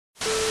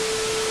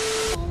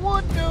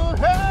what the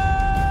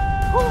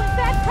hell? Who is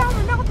that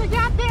coming off the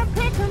goddamn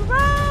pick and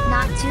roll?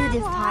 Not to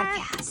this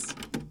podcast.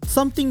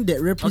 Something that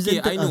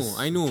represented Okay, us.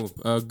 I know.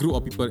 A group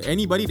of people.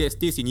 Anybody that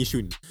stays in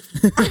Yishun.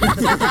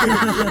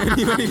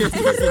 Anybody that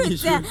stays in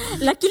Yishun.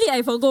 Luckily, I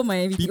forgot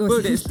my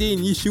People that stay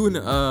in Yishun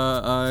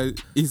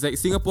is like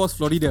Singapore's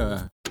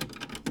Florida.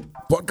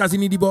 Podcast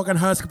ini dibawakan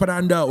khas kepada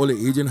anda oleh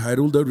Agent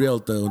Hairul the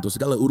Realtor untuk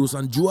segala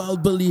urusan jual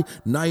beli,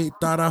 naik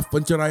taraf,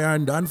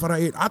 penceraian dan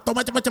faraid atau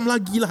macam-macam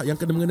lagi lah yang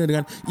kena mengena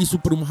dengan isu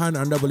perumahan.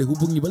 Anda boleh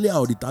hubungi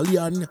beliau di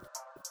talian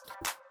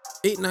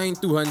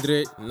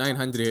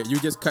 89-200-900. You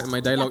just cut my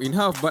dialogue in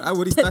half, but I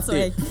already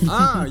started.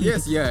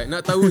 Yes, yeah.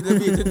 Nak tahu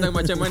lebih tentang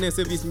macam mana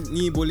servis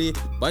ni boleh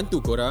bantu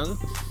korang,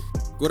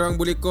 korang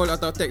boleh call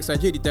atau text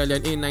saja di talian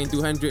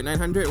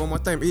 89-200-900. One more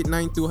time,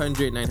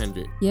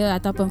 89-200-900. Ya,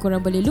 ataupun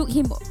korang boleh look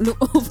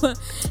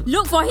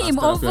for him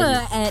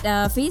over at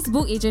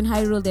Facebook Agent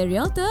Hairul the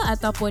Realtor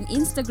ataupun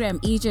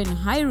Instagram Agent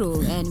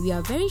Hairul, and we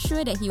are very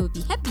sure that he will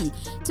be happy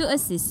to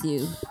assist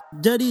you.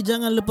 Jadi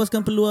jangan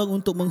lepaskan peluang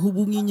untuk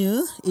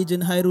menghubunginya,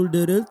 Agent Hairul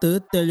the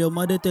Realtor. Tell your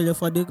mother, tell your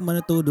father,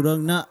 kemana tu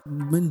dorang nak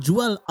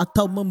menjual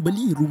atau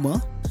membeli rumah.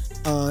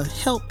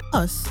 Help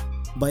us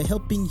by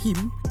helping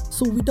him.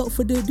 So without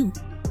further ado,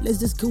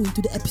 let's just go into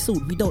the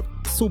episode without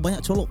so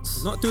banyak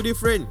coloks. Not too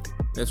different.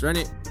 Let's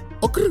run it.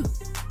 Okay.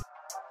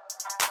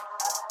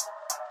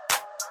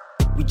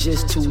 We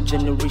just two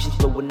generations,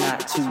 but we're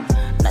not too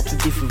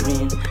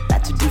different,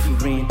 not too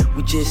different.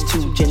 We just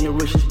two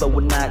generations, but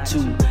we're not too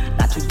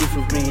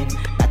different,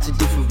 not too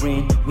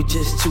different. We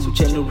just two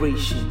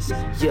generations,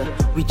 yeah.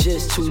 We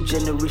just two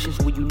generations.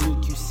 We're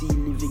unique, you see,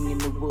 living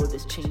in a world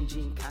that's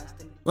changing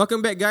constantly.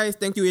 Welcome back, guys.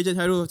 Thank you, Agent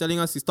Hairul, telling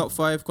us his top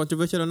 5.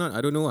 Controversial or not,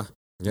 I don't know.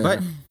 Yeah. But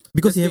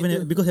Because you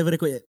haven't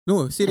record yet.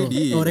 no, say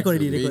ready. Oh, record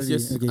already. It's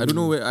just, Okay. I don't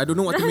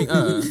know what to make.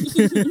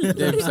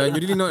 Damn, son, you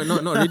really not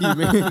ready,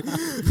 man.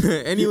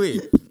 Anyway,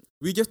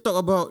 we just talk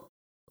about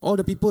all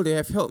the people that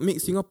have helped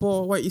make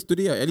Singapore what it is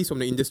today. At least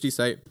from the industry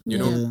side, you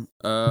know.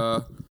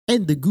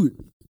 And the good.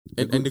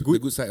 And the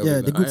good side of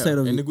Yeah, it. the good side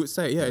of and it. the good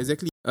side, yeah,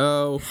 exactly.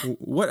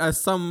 What are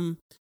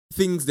some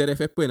things that have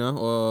happened,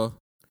 or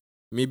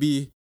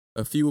maybe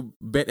a few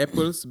bad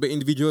apples, bad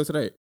individuals,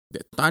 right?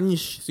 That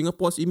tarnish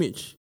Singapore's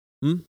image.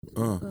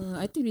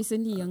 I think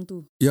recently yang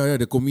tu. Yeah,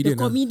 the comedian.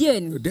 The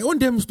comedian. That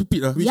one damn stupid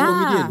lah. Which Yeah,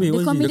 comedian? Wait, the what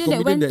is it? comedian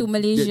that went to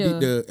Malaysia. That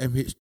did the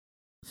MH.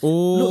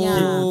 Oh,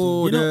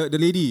 You know- the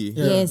lady.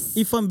 Yeah. Yes.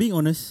 If I'm being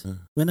honest,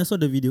 when I saw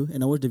the video and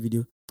I watched the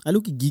video, I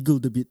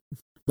giggled a bit.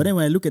 But then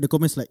when I look at the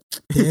comments, like,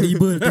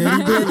 terrible.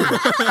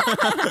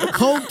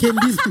 How can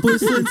this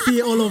person say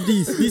all of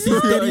this? This is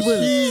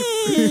terrible.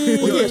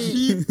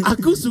 Okay,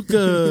 aku suka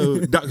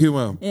dark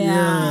humor.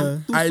 Yeah.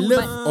 I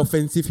love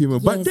offensive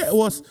humor, but Yes. that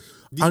was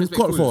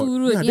uncalled for. Too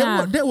rude,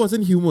 yeah. That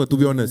wasn't humor, to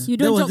be honest. You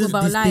That don't was talk just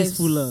about lives.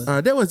 distasteful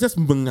lah. That was just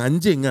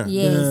menganjing lah.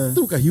 Yes.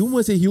 Itu bukan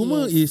humor.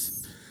 Humor Yes. is,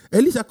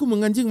 at least aku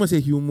menganjing masih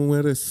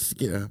humorous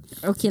sikit lah.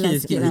 Okay lah,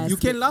 sikit lah. You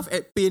can laugh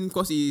at pain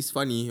because it is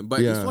funny,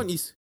 but this one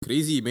is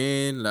crazy,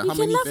 man. Like You how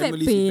can many laugh at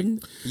families? pain.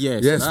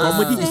 Yes,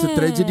 Comedy is a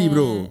tragedy,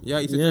 bro. Yeah,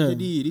 it's a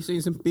tragedy. This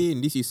is some pain.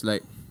 This is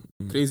like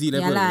crazy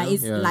level. Yeah lah, you know?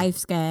 it's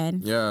lives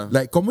kan. Yeah.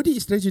 Like comedy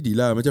is tragedy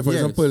lah. Macam for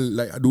example,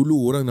 like dulu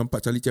orang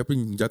nampak Charlie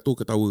Chaplin jatuh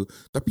ketawa,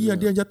 tapi yang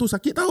dia jatuh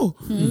sakit tau.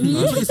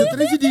 So it's a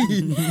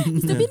tragedy.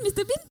 Mr. Bean.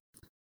 Mr. Bean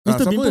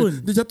sama, pun.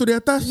 dia jatuh di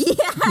atas.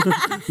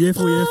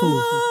 UFO.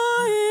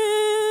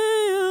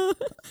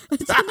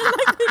 Kita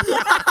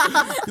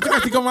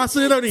kasih kau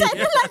masa tau ni.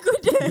 Lagu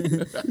dia.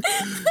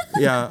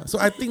 Yeah,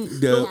 so I think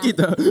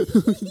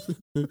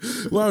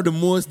one of the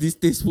most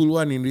distasteful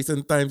one in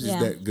recent times is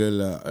that girl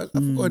lah. I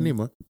forgot her name.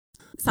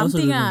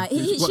 Something don't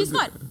know. She's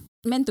not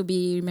meant to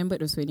be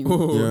remembered also anyway.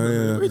 Oh,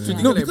 Yeah.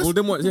 No, No, like because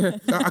Voldemort. Yeah.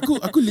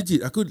 aku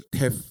legit, aku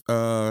have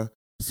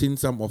seen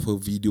some of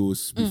her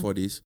videos before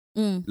this.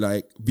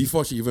 Like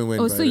before she even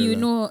went Oh, so viral you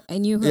lah. know, I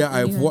knew her. Yeah,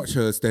 I've watched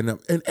her stand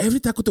up, and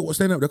every time aku tengok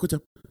stand up, aku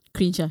macam,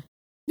 Cringe lah.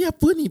 ni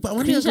apa ni? Pak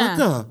mana yang Cringe lah.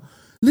 kelakar?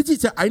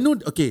 Legit, I know.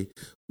 Okay,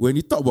 when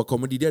you talk about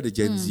comedy, dia ada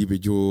Gen Z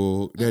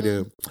joke, dia ada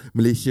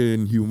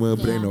Malaysian humor,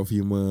 brand of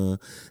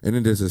humor, and then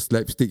there's a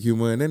slapstick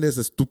humor, and then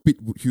there's a stupid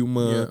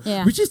humor,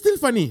 Yeah. which is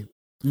still funny.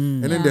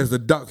 And then Yeah. there's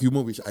the dark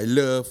humor, which I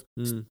love,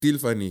 still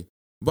funny.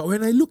 But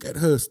when I look at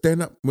her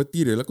stand-up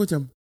material, aku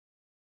macam,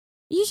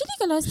 Usually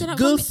kalau stand up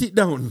girl, sit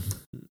down.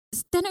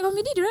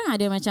 comedy diorang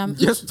ada macam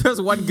Just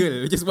one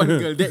girl. Just one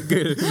girl. That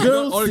girl.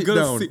 Girl, Not all sit girls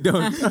down. sit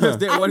down. Just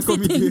that one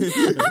comedian.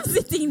 I'm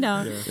sitting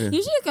down. Yeah.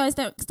 Usually kalau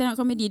stand up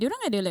comedy,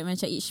 diorang ada like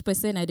macam each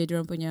person ada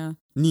diorang punya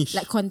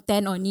Niche. like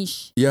content or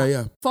niche.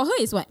 Yeah. For her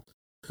is what?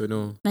 Don't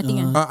know.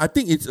 Nothing I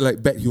think it's like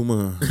bad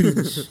humor.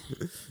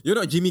 You're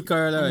not Jimmy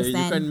Carr lah. You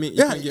Understand. can't make.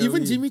 Yeah, you can't get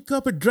even away. Jimmy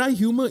Carr, but dry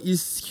humor is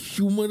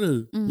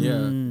humoral.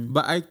 Yeah.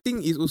 But I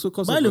think it's also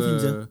cause But I of love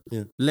him,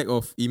 Yeah. lack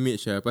of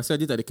image.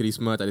 Pasal dia tak ada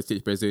charisma, tak ada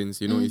stage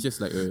presence. You know, it's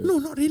just like a... No,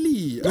 not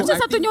really. Macam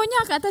I satu think-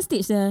 nyonya kat atas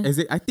stage lah.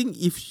 I think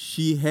if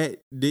she had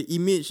the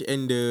image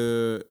and the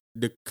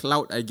the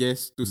clout, I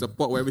guess, to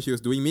support whatever she was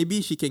doing.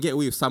 Maybe she can get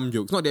away with some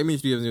jokes. Not that many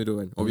she doesn't do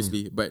one,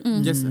 obviously, but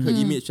just her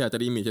image, the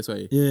image. That's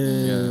why.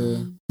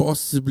 Yeah.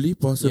 Possibly.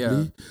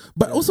 Yeah.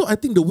 But also, I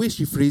think the way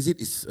she phrased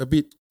it is a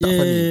bit tak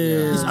funny.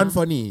 Yeah. It's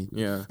unfunny.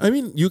 Yeah. I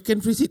mean, you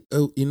can phrase it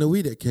in a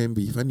way that can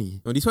be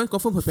funny. No, this one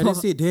confirm her parents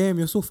say, "Damn,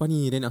 you're so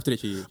funny." Then after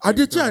that she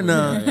Ada can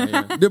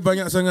yeah. dia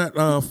banyak sangat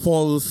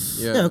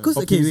false. Yeah,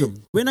 because okay, wait.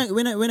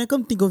 optimism. When I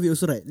come think of it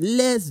also, right?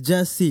 Let's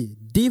just say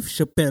Dave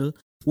Chappelle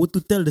were to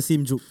tell the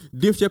same joke.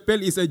 Dave Chappelle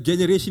is a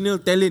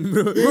generational talent,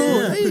 bro.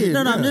 Yeah.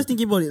 No, I'm just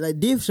thinking about it. Like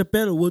Dave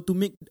Chappelle were to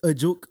make a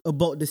joke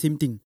about the same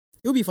thing.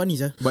 It would be funny,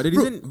 sir. But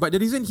the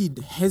reason he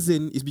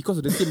hasn't is because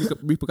of the same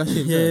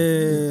repercussions.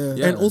 Yeah.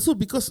 And also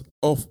because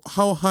of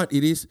how hard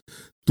it is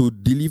to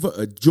deliver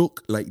a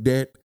joke like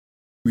that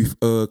with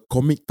a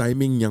comic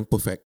timing yang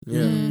perfect.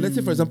 Yeah. Let's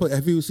say for example,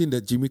 have you seen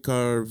that Jimmy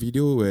Carr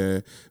video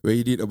where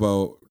he did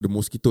about the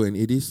mosquito and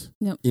Aedes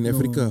Nope. in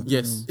Africa?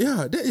 Yes.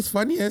 Yeah, that is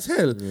funny as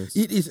hell. Yes.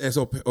 It is as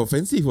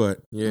offensive, what?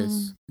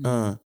 Yes.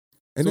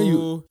 And So then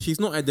you, she's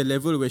not at the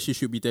level where she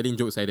should be telling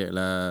jokes like that,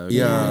 lah.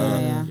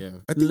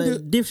 Yeah. I think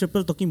Like Dave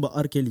Chappelle talking about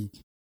R. Kelly.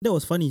 That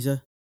was funny, sir.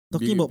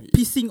 Talking about Be-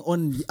 pissing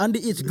on the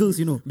underage girls,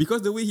 you know.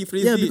 because the way he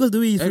phrased Yeah, it. because the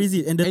way he phrased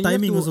it and the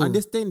timing you have to also.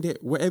 understand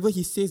that whatever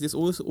he says, there's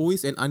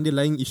always an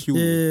underlying issue.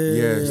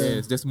 Yes.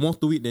 Yes, there's more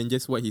to it than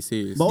just what he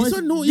says. But This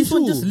one no this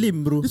one issue. just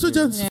lame, bro. this one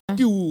just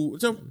you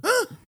macam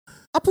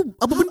Apa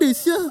benda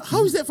sia?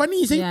 how is that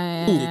funny? Say,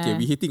 Okay,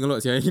 we hating a lot,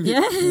 yeah.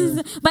 Yes.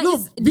 But No,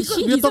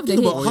 because we are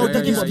talking about how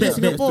that is bad,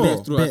 Singapore.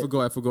 bad.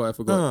 True, I forgot.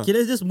 Okay,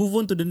 let's just move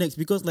on to the next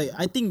because like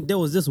I think there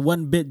was just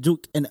one bad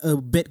joke and a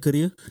bad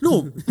career.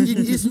 No,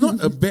 it is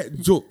not a bad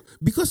joke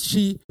because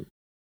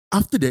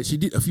after that she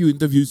did a few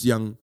interviews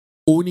yang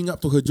owning up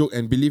to her joke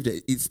and believe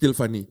that it's still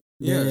funny.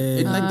 Yeah.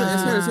 Entitled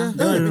as hell, yeah.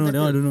 That one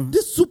I don't know.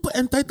 This super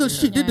entitled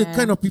shit. Dia the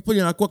kind of people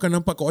yang aku akan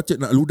nampak kat Orchard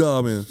nak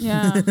ludah punya.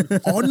 Yeah.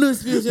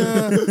 Honest dia je.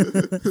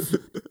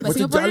 But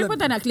Singaporean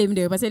pun tak nak claim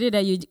dia pasal dia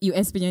dah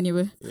US punya ni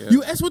apa.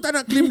 US pun tak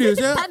nak claim dia.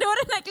 Tak ada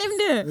orang nak claim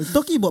dia.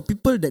 Talking about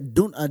people that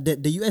don't that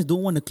the US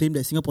don't want to claim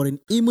that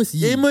Singaporean Amos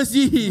Yee. Amos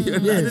Yee.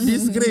 Another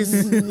disgrace.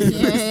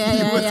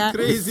 Yeah.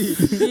 Crazy.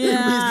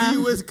 Yeah.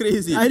 He was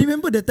crazy. I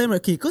remember that time,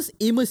 okay, because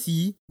Amos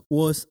Yee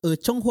was a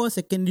Chonghua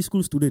secondary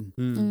school student.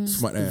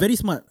 Smart Very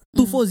smart.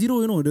 240,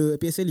 you know, the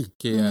PSLE.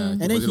 Okay, yeah.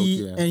 And then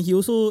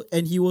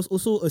he was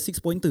also a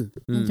 6-pointer.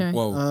 Okay.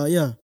 Wow.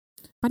 Yeah.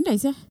 Pandai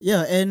sah.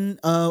 Yeah,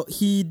 and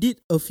he did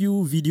a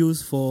few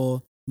videos for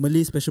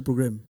Malay special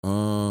program.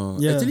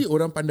 Yeah. Actually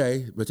orang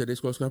pandai macam dari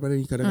sekolah-sekolah pandai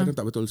ni kadang-kadang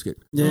tak betul sikit.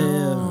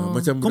 Yeah.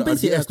 Macam budak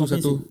Compensate RDS tu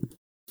satu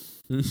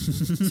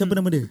Siapa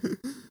nama dia?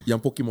 yang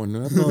Pokemon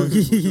lah. Oh,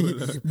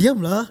 okay.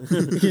 Diamlah.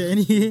 Okay,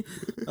 anyway.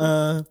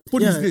 Pun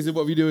yeah. disgrace dia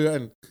buat video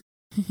kan.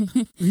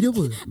 Video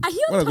apa? Are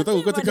you Mana aku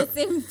tahu, talking kau about the cakap-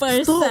 same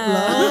person? Stop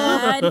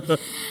lah.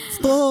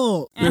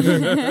 Stop.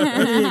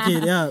 Anyway, okay,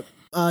 yeah.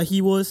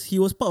 He was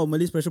part of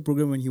Malay special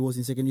program when he was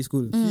in secondary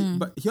school.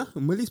 But yeah,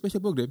 Malay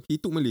special program.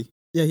 He took Malay.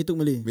 Yeah, he took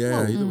Malay.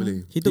 Yeah, he took Malay.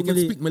 He took can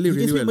Malay. speak Malay He can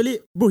really speak well. Malay.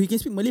 Bro, he can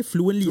speak Malay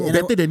fluently. And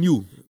Better than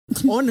you.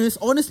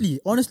 honestly,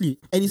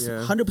 and it's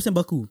Yeah. 100%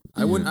 baku.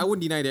 I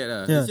won't deny that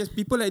lah. Yeah. It's just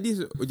people like this,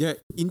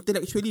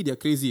 intellectually they're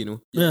crazy, you know.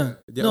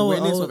 Yeah. Their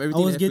awareness of I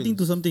everything was that getting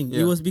to happens. something.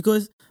 Yeah. It was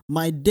because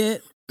my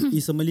dad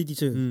is a Malay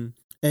teacher.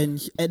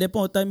 And at that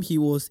point of time, he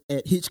was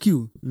at HQ.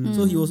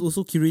 So he was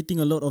also curating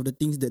a lot of the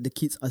things that the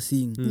kids are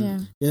seeing. Yeah.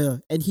 Yeah.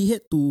 And he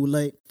had to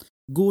like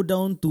go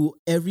down to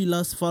every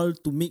last file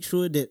to make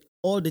sure that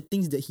all the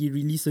things that he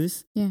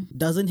releases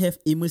doesn't have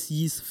Amos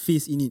Yee's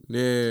face in it.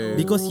 Yeah.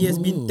 Because he has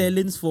been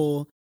talents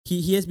for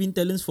he has been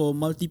talents for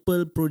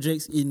multiple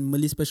projects in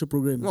Malay special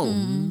program. Wow.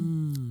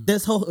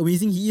 That's how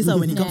amazing he is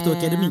when it comes to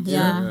academics.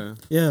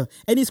 Yeah.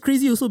 And it's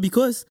crazy also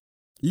because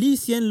Lee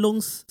Hsien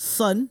Loong's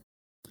son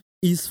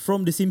is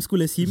from the same school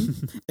as him,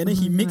 and then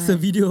he makes a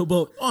video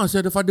about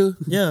Saya ada father.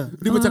 yeah.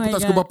 Dia macam aku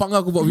tak suka bapak kau,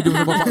 aku buat video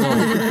dengan bapak kau.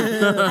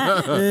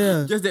 Yeah.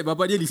 Just that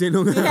bapak dia Lee Hsien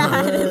Loong.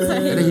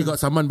 And then he got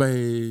summoned by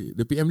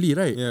the PM Lee,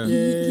 right?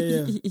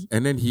 Yeah.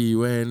 And then he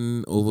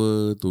went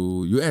over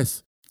to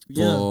US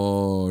Yeah.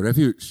 for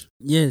refuge.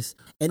 Yes.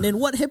 And then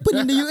what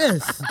happened in the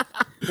US?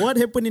 What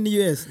happened in the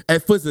US?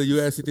 At first, the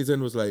US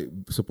citizen was like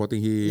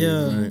supporting him.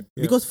 Yeah. Right?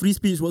 Because free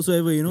speech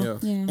whatsoever, you know.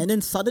 Yeah. And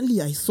then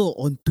suddenly I saw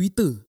on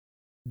Twitter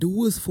the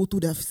worst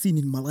photo that I've seen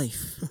in my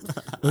life.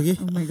 Okay?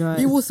 Oh my god.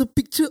 It was a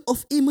picture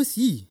of Amos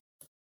Yee,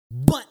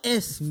 butt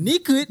ass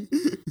naked,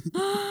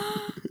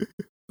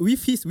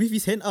 with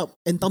his hand up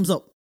and thumbs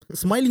up,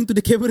 smiling to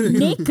the camera.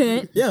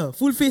 Naked? Yeah,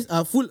 full face,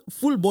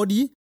 full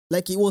body,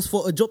 like it was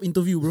for a job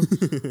interview, bro.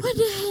 What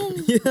the hell?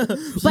 Yeah,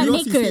 But He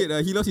lost his naked.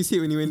 head. He lost his head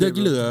when he went Dah there.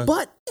 gila bro. lah.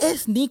 butt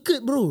ass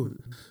naked, bro.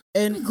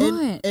 And Oh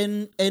my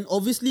God. and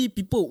obviously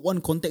people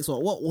want context.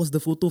 What was the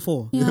photo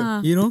for? Yeah.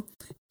 You know,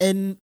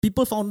 and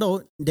people found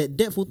out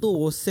that photo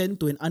was sent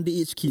to an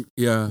underage kid.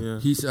 Yeah.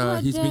 He's What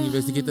being the-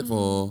 investigated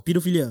for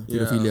Pedophilia.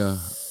 pedophilia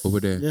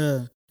over there. Yeah.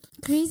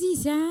 Crazy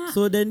sia.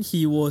 So then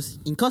he was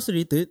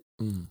incarcerated.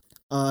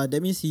 That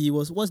means he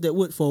was, what's that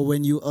word for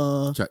when you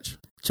are Charge.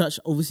 charged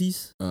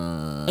overseas,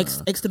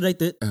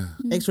 extradited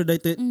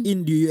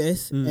in the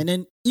US, and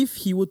then if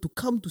he were to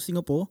come to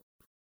Singapore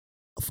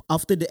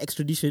after the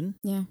extradition,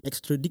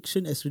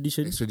 extradition,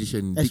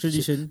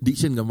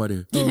 Diction gambar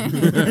dia.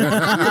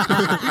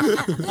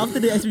 after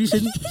the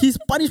extradition, his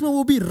punishment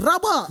will be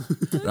rabak,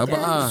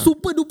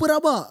 super duper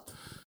rabak.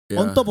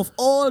 On top of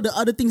all the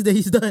other things that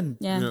he's done.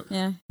 Yeah.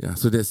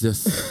 So that's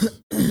just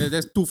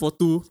That's 2 for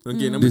 2.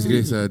 Okay, number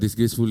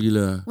disgraceful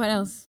gila. What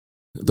else?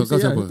 Untuk kau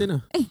siapa?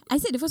 I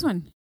said the first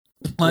one.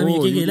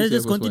 Okay, let's you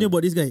just say continue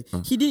about this guy.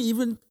 He didn't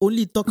even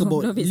only talk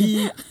about no,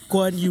 Lee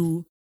Kuan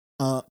Yew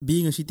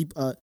being a shitty.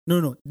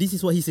 No. This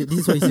is what he said.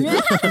 That's what he said.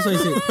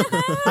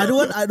 I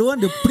don't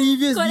want the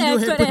previous video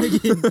happen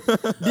again.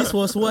 This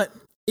was what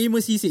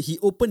Amos said. He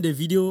opened the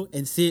video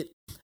and said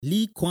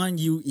Lee Kuan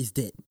Yew is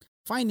dead.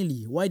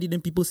 Finally, why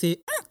didn't people say,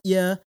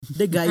 yeah,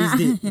 the guy is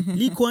dead?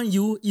 Lee Kuan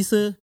Yew is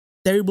a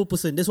terrible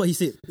person. That's what he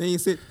said. Then he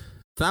said,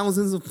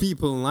 thousands of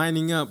people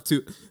lining up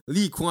to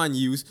Lee Kuan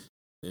Yew's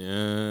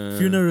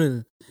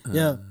funeral.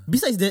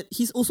 Besides that,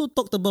 he's also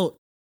talked about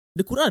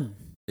the Quran.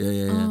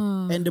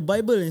 And the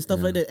Bible and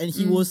stuff like that. And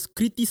he was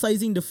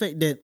criticizing the fact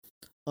that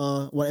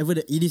whatever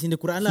that it is in the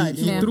Quran lah.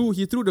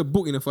 He threw the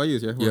book in the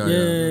fires.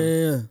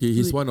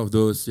 He's one of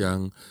those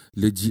yang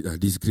legit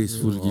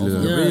disgraceful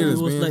gila. He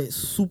was like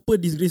super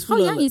disgraceful.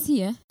 How young is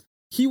he?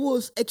 He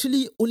was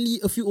actually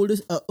only a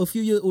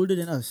few years older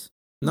than us.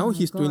 Now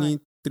he's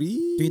 23?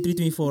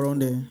 24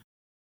 around there.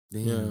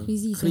 Yeah.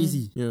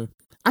 Crazy. Yeah.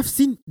 I've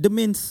seen the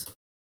men's.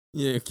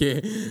 Yeah,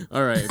 okay.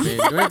 Alright, man.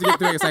 Don't have to get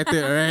too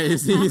excited, alright?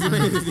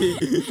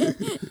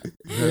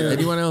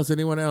 Anyone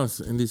else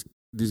in this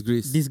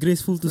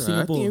disgraceful to I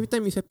Singapore? think every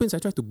time it happens, I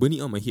try to burn it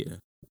on my head.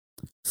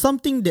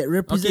 Something that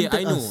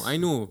represented us. I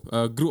know.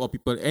 A group of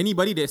people.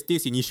 Anybody that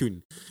stays in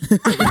Yishun.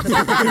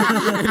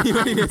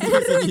 Anybody that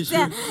stays in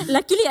Yishun.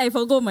 Luckily, I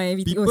forgot my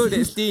VTO. People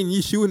that stay in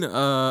Yishun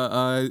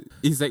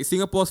is like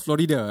Singapore's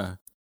Florida.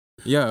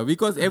 Yeah,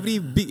 because every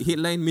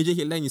major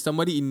headline is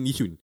somebody in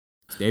Yishun.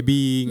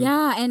 Stabbing.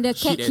 Yeah, and the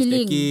cat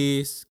killing.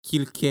 Staircase,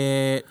 kill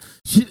cat.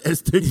 Shit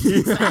as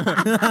staircase.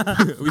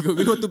 we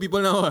got 2 people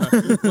now.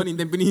 One in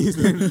Tampines,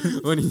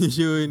 one in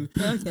Yishun.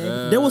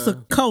 Okay. There was a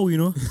cow,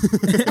 at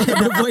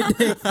the void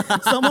deck.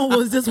 Someone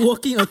was just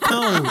walking a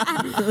cow.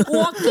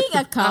 Walking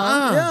a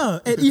cow?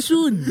 Yeah, at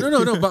Yishun.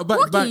 No,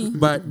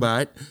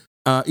 but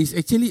it's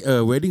actually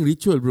a wedding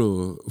ritual,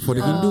 bro, for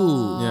the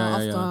Hindu.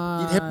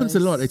 Yeah. It happens a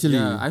lot, actually.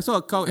 Yeah, I saw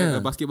a cow at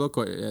a basketball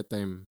court at that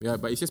time. Yeah,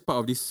 but it's just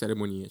part of this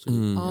ceremony,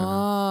 actually.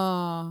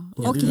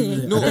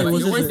 Okay. No, but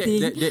was the one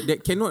just that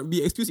cannot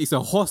be excused is a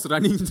horse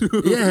running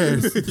through.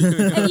 Yes.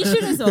 And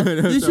Yishun also?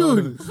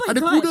 Yishun. Oh Ada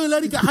God. kuda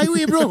lari kat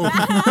highway, bro.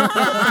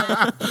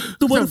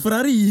 Tu baru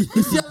Ferrari.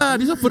 Yeah,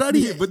 this one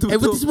Ferrari. Betul-betul.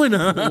 Advertisement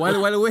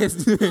Wild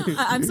West.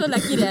 I'm so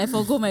lucky that I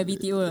forgot my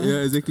VTO.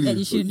 Yeah, exactly. At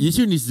Yishun.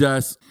 Yishun is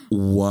just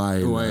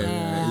wild.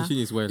 Yeah. Yishun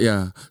is wild.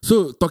 Yeah.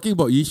 So talking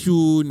about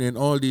Yishun and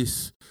all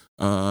these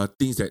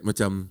things that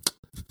macam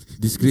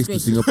disgrace to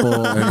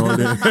Singapore and all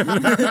that.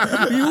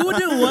 We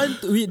wouldn't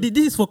want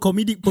this is for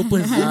comedic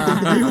purpose.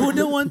 We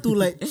wouldn't want to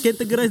like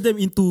categorize them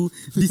into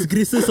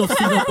disgraces of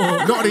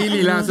Singapore. Not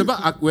really lah.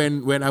 Sebab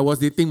when I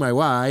was dating my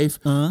wife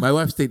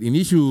stayed in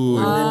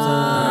Yishun.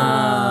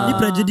 Ni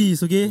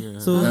prejudice, okay?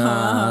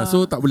 Yeah.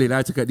 So tak boleh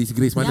lah cakap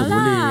disgrace mana Yalah,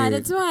 boleh.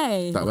 that's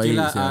why. Tak Okay baik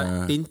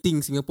lah,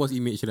 tainting Singapore's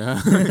image lah.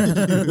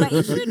 But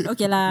Yishun,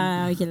 okay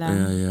lah.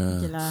 Yeah.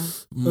 Okay lah.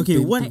 Okay,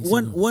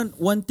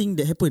 one thing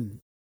that happened.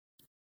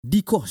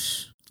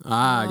 Dikosh.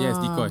 Yes,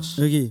 Dikosh.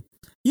 Okay.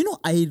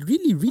 I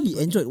really, really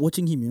enjoyed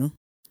watching him,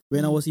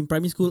 when I was in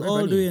primary school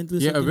all the way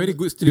until Yeah, a very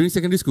good During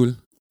stream. secondary school,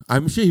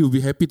 I'm sure he will be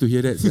happy to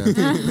hear that.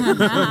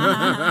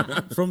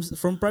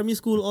 from primary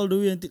school all the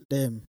way until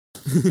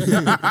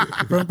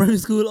from primary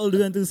school all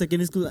the way until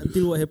secondary school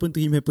until what happened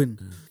to him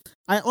happened.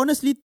 I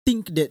honestly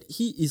think that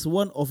he is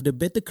one of the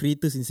better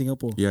creators in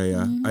Singapore.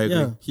 Yeah, I agree.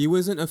 Yeah. He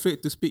wasn't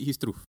afraid to speak his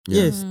truth.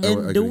 Yeah, Yes, I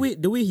and agree.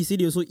 the way he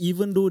said it also,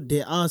 even though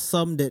there are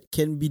some that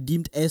can be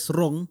deemed as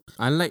wrong,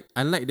 Unlike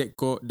that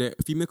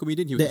female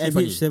comedian, he was the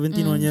actually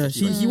funny. average 17 one,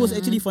 he was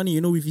actually funny,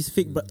 with his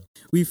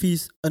with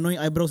his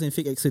annoying eyebrows and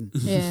fake accent.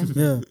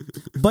 Yeah.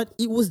 But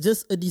it was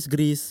just a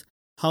disgrace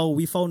how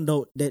we found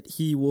out that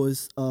he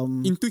was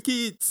Into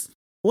kids.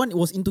 one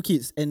was into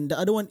kids and the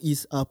other one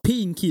is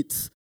paying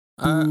kids.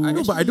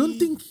 No, but I don't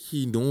think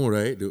he know,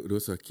 right?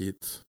 Those are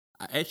kids.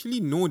 I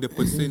actually know the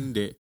person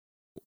that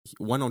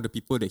one of the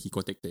people that he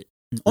contacted.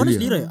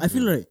 Honestly, Really? right, I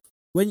feel like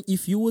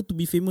if you were to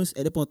be famous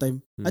at that point of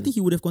time, I think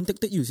he would have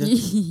contacted you.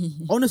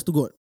 Honest to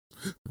God.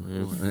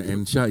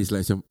 And Shah is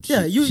like some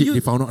Yeah, you- they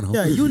found out now.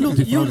 Yeah, you look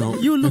They found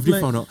out. you look Have they like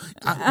found out?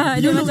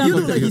 you look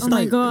like his Oh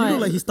my type. God. You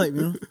look like his type,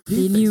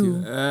 They knew.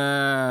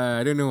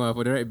 I don't know,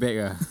 for the right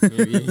bag.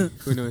 Maybe.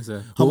 Who knows?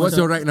 What's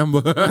your right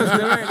number? The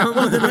right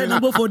What's the right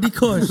number for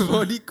Dikosh?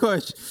 for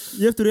Dikosh.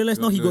 You have to realize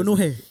now he got no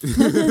hair.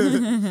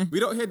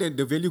 Without hair,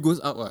 the value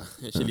goes up.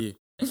 Actually.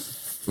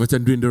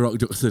 Macam Dwayne The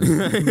Rock Johnson.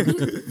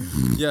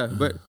 Yeah,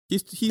 but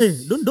he's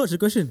Hey, don't dodge the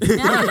question.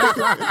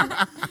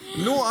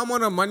 no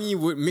amount of money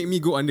would make me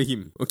go under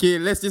him.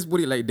 Okay, let's just put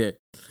it like that.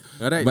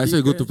 Alright. But so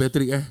you go to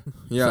Patrick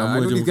Yeah, Sama I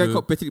know je this guy muka.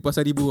 called Patrick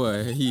Pasaribu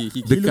He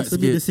He looks a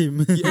bit the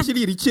same. he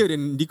actually richer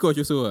than Dikosh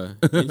also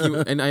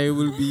and I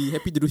will be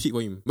happy to do shit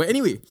for him. But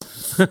anyway.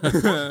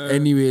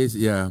 Anyways,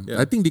 yeah.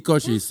 I think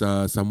Dikosh is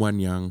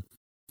someone yang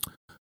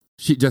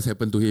shit just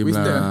happened to him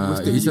lah.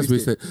 He's just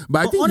wasted.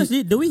 But I think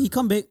honestly, the way he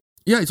come back,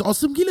 it's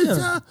awesome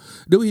gila.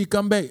 The way he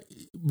come back,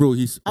 bro,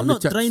 he's I'm on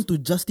not the charts. trying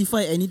to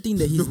justify anything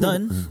that he's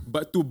done.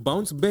 But to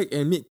bounce back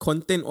and make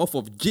content off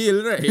of jail,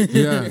 right?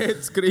 Yeah.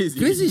 It's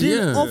crazy.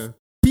 Jail of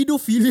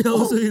pedophilia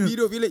also, you know.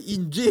 Pedophilia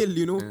in jail,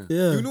 you know.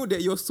 Yeah. You know that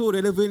you're so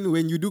relevant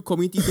when you do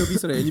community service,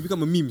 right? And you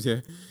become a meme,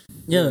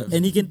 Yeah,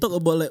 and he can talk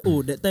about like,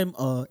 that time,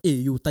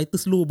 you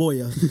Titus Low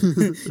boy,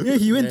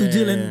 he went to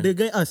jail and the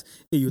guy asked,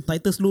 you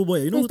Titus Low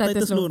boy, you know who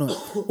Titus Low or not?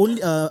 Only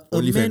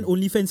a man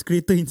OnlyFans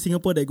creator in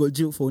Singapore that got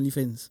jailed for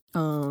OnlyFans.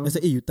 I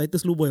said, you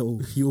Titus Low boy,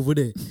 he over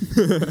there.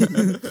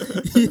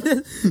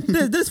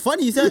 That's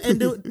funny,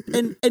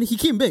 and he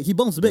came back, he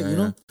bounced back, you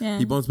know.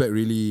 He bounced back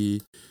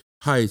really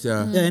high,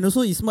 Yeah, and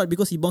also he's smart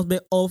because he bounced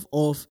back off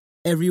of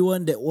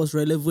everyone that was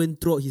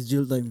relevant throughout his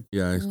jail time.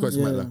 Yeah, it's quite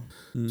smart lah.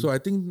 So I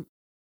think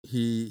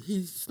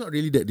he's not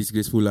really that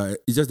disgraceful lah.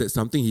 It's just that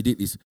something he did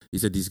is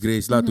a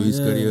disgrace lah to his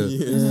career.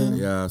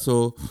 Yeah,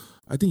 so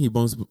I think he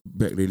bounced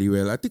back really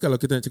well. I think kalau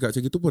kita nak cakap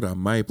macam itu pun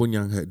ramai pun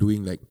yang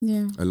doing like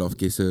a lot of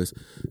cases.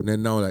 And then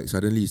now like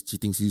suddenly it's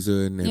cheating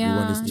season.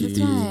 Everyone is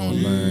cheating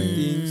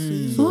online.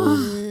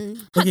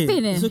 Okay,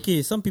 it's okay.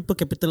 Some people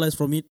capitalize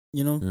from it,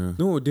 you know.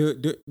 No,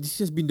 this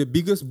has been the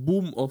biggest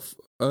boom of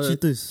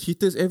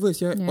cheaters ever.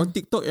 On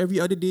TikTok every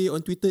other day,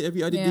 on Twitter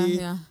every other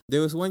day. There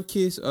was one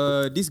case.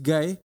 This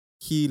guy,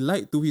 he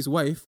lied to his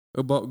wife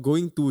about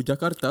going to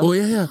Jakarta. Oh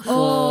yeah.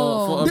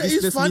 For a that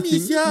is business funny,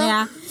 meeting.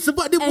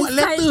 Sebab dia buat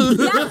letter.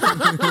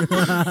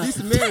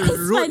 This man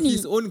wrote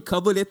his own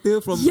cover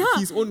letter from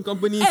his own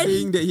company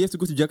saying that he has to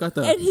go to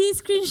Jakarta. And he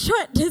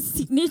screenshot the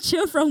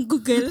signature from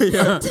Google.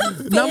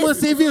 Nama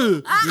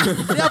Xavier.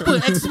 Dia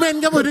apa?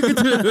 X-Men ke apa dia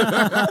kerja?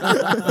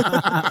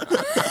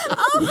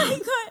 Oh my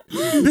god.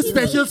 The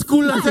special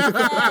school lah.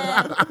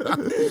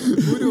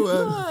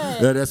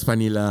 That's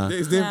funny lah. That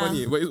is damn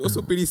funny. But it's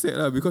also pretty sad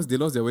lah because they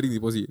lost their wedding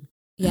deposit.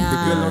 The Yeah,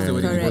 girl lost the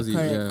wedding correct, deposit.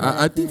 correct.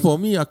 I think for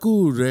me,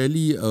 aku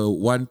rarely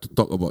want to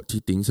talk about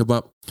cheating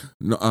sebab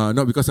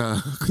not because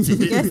aku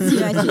cheating. Because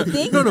you are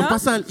cheating. No,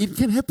 pasal it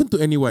can happen to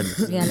anyone.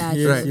 Yalah,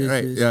 Yes,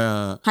 Right. yes.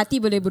 Yeah.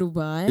 hati boleh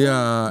berubah.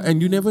 Yeah, and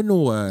you never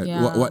know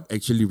Yeah. what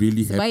actually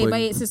really happened.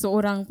 Baik-baik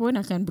seseorang pun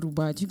akan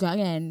berubah juga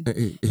kan.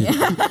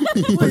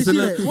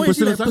 Personal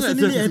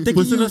personally attacking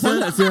you?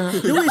 sangat sia.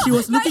 The way she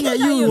was looking at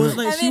you was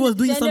like she was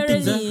doing something.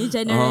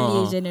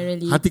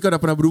 Generally. Hati kau dah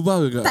pernah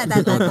berubah ke?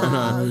 Tak.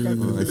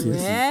 I see.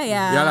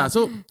 Yeah lah.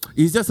 So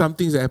it's just some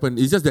things that happen.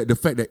 It's just that the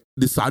fact that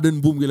the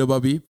sudden boom gila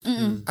babi.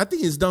 I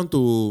think it's down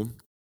to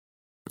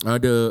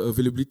the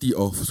availability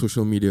of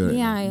social media. Right?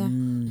 Yeah.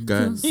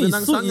 Kan?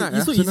 Senang sangat.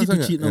 It's so easy to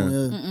Senang cheat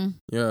sangat, now.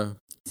 Yeah.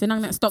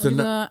 Senang nak stop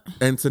juga.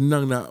 And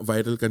senang nak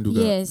viralkan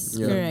juga. Yes,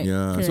 correct.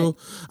 Yeah. correct. So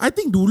I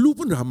think dulu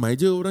pun ramai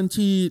je orang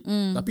cheat.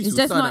 Tapi It's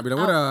just susah nak not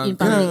bilang out orang. in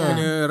public lah.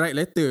 Kena write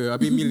letter.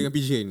 Habis mail dengan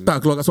pigeon.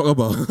 Tak keluar kat surat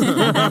khabar.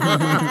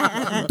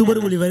 Tu baru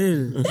boleh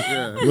viral.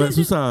 Yeah.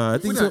 Susah. I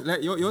think so.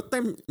 Like your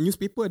time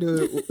newspaper ada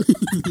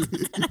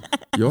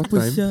Your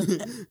time.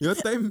 your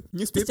time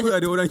newspaper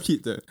ada orang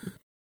cheat tak?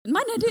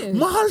 Mana ada?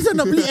 Mahal saya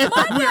nak beli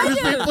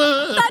newspaper.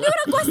 Tak ada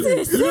orang kuasa.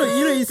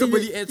 You know,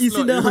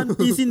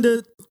 it's in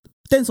the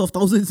tens of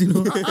thousands, you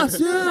know.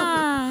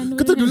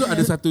 Kau tahu dulu ada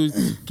satu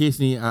case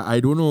ni,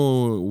 I don't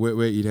know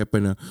where it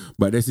happened,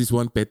 but there's this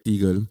one petty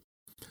girl.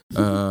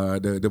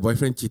 The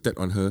boyfriend cheated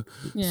on her.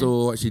 Yeah.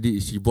 So what she did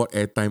is she bought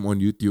airtime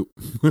on YouTube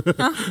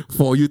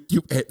for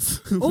YouTube ads.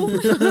 Oh my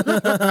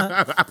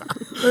god.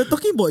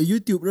 Talking about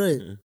YouTube,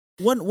 right?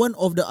 One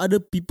of the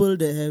other people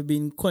that have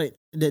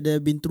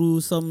been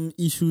through some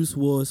issues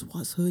was,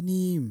 what's her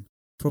name?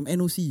 From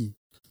NOC.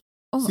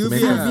 Oh,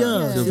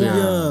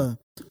 Sylvia.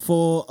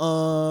 For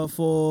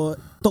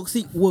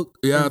toxic work.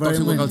 Yeah,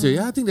 toxic work environment. culture.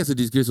 Yeah, I think that's a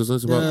disgrace also.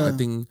 Sebab Yeah. I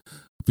think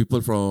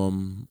people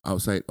from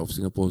outside of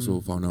Singapore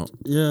also found out.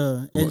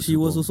 Yeah, and About she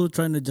was Singapore. also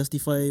trying to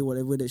justify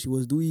whatever that she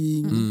was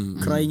doing,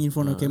 crying in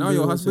front of camera. Now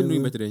your husband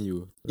whatsoever. doing better than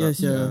you. Yes,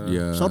 yeah.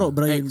 Yeah. Shout out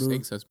Brian, bro.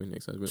 Ex-husband.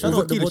 Shout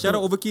out the bottom. Shout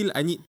out overkill.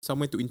 I need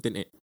someone to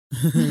internet.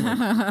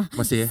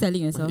 Masih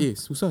Selling yourself.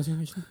 Susah sih.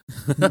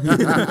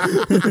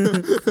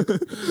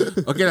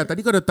 Okay lah, tadi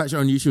kau dah touch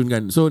on Yishun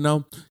kan. So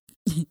now,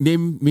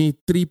 name me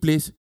 3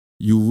 places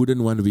you wouldn't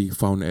want to be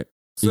found at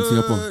in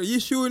Singapore.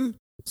 Yishun,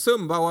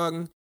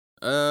 Sembawang,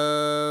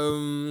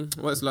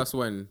 what's last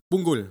one?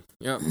 Punggol.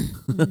 Yeah.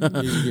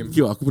 Easy game.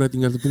 Kyo, aku pernah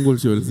tinggal di Punggol,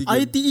 Syul.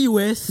 ITE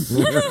West,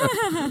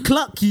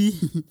 Clarke Quay,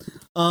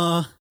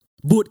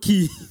 Boat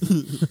Quay.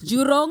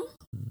 Jurong,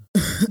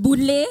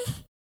 Boon Lay,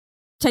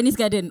 Chinese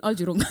Garden, all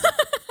Jurong.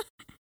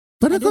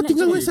 Padahal I kau don't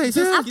tinggal like West Side,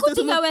 Kita Aku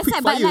tinggal semua West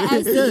Side, quick but like I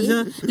fire. say,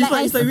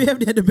 It's like we have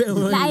the other belt.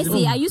 like I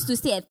say, I used to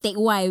stay at Teck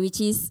Whye, which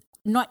is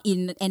not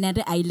in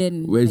another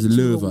island. Where's like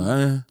love?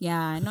 Jurong.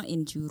 Yeah, not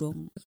in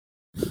Jurong.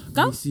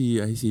 Kau? I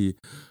see.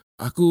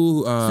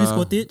 Aku Swiss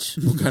Cottage.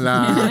 bukanlah.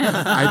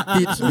 I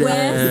teach there.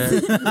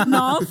 West,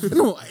 North.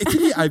 No,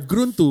 actually I've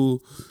grown to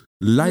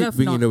like Love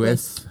being in the North,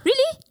 West.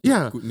 Really?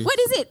 Yeah. Goodness. What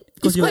is it?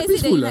 Because What you're is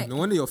it that you peaceful, like? No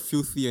wonder you're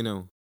filthier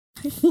now.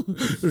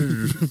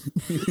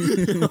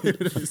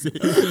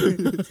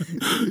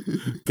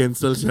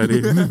 Cancel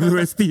Syarif.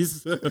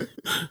 Westies.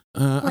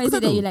 What is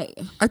it that you like?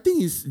 I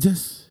think it's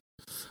just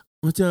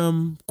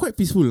macam quite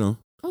peaceful now.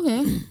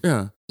 Okay.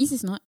 Yeah. East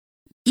is not.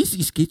 East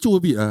is kecoh a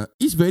bit.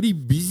 East very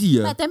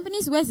busy. But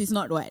Tampines West is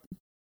not what?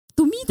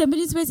 To me,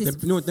 Tampines West is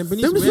Tampines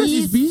Tampines West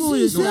is busy. peaceful.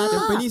 No, sia.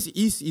 Tampines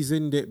East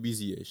isn't that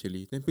busy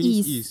actually. Tampines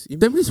East. East.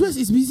 Tampines West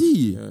is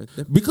busy. Yeah,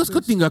 Tampines Because kau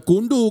West. tinggal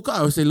kondo,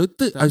 kau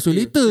isolated.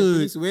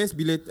 Tampines West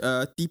bila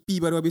TP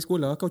baru habis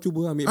sekolah, kau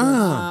cuba ambil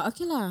bus.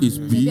 Okay lah. It's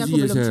Maybe aku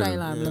busy belum as hell. try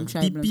lah. Belum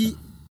try. TP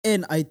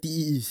and ITE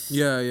is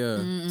Yeah.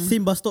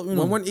 same bus stop, you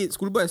know. 118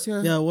 school bus, yeah.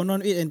 Yeah,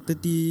 118 and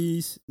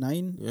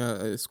 39.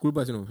 Yeah, school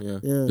bus, you know. Yeah.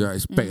 Yeah. Yeah,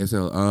 it's packed as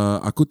hell.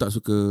 Aku tak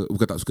suka,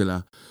 bukan tak suka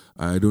lah.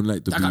 I don't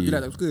like to Cakap be, je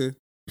lah tak suka.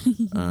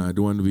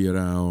 don't want to be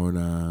around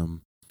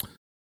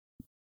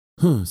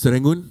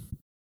Serangoon.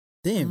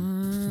 Damn.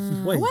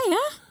 Why? Why?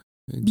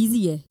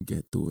 Busy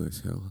Ghetto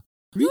as hell.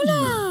 No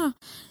lah.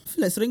 I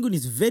feel like Serangoon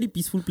is very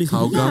peaceful place.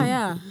 Hougang.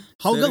 Yeah.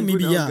 Hougang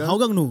maybe, Serangoon, yeah.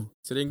 Hougang no.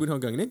 Serangoon,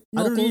 Hougang ni. I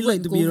don't really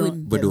like to be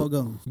around Bedok.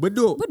 Hougang.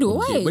 Bedok. Bedok,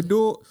 why?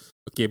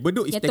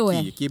 Bedok is Ghetto,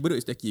 tacky. Okay, Bedok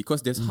is tacky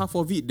because there's half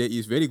of it that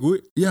is very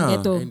good Yeah.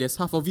 Ghetto. and there's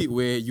half of it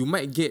where you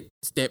might get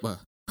stabbed.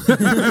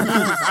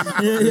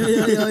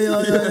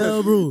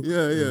 Yeah, bro.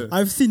 Yeah.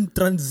 I've seen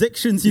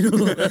transactions, you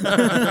know.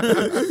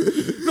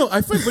 No,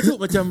 I find Bedok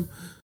macam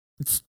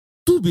it's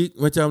too big.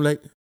 Macam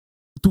like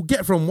to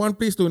get from one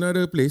place to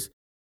another place.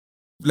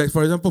 Like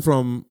for example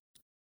from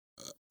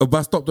a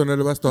bus stop to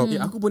another bus stop. Okay,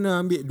 aku pernah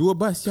ambil 2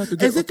 bus to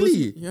get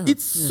Exactly. opposite. Yeah.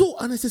 It's so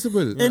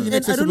unaccessible. And I don't know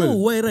Inaccessible.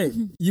 why, right?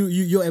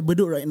 You're at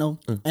Bedok right now,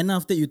 and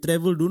after you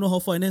travel, don't know how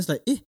far, and then it's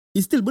like,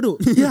 it's still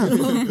Bedok. Yeah.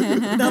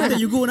 And after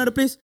you go another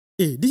place,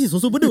 this is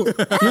also Bedok.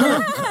 You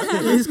know?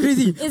 It's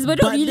crazy. Is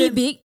Bedok But really then-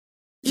 big?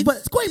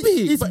 It's quite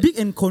big. It's but big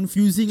and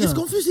confusing. It's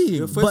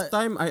confusing. The first But-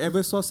 time I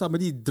ever saw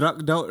somebody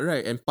drugged out,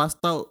 right, and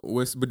passed out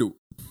was Bedok.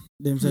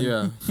 Damn, son.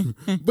 Yeah.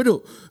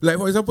 Bedok. Like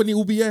for example ni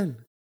Ubi kan.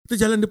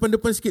 Kita jalan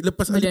depan-depan sikit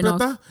lepas Ali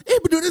Bedok Prata.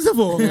 Bedok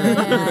Reservoir.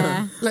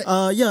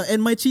 Yeah. Yeah,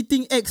 and my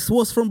cheating ex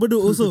was from Bedok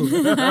also.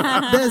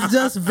 That's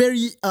just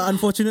very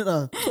unfortunate.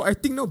 So I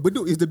think now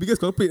Bedok is the biggest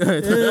culprit.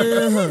 Right?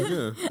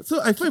 Yeah.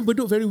 So I find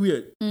Bedok very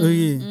weird.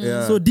 Okay.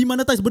 Yeah. So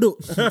demonetize Bedok.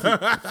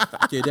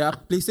 Okay, there are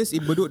places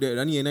in Bedok that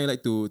Rani and I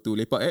like to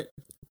lepak at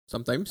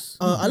sometimes.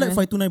 I like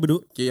 529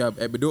 Bedok. Okay, yeah,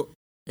 at Bedok.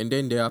 And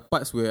then there are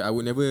parts where I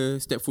would never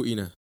step foot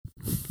in.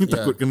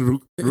 Takut kena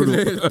rodok.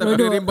 Tak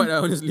kena rembat lah,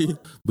 honestly.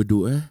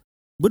 Bedok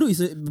Bedok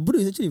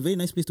is actually a very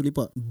nice place to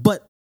lepak.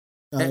 But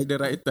At the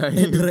right time.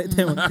 at the right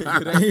time. At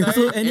the right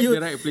time, and at you-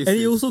 the right places. And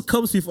it also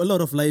comes with a lot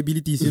of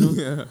liabilities, you know.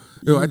 Yeah.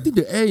 Yo, I think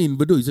the air in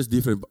Bedok is just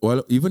different.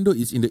 Well, even though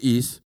it's in the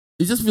east,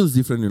 it just feels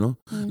different, you know.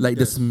 Like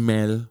the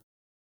smell.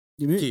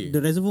 You mean Okay. the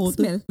reservoir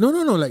water? Smell.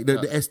 No. Like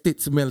the estate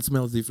smells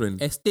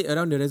different. Estate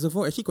around the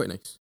reservoir actually quite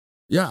nice.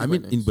 Yeah, I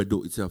mean quite in nice.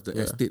 Bedok itself, the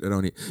Yeah. estate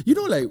around it. You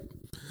know, like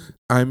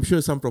I'm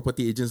sure some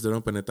property agents dorang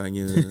pernah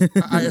tanya.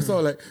 I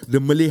saw like the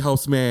Malay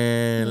house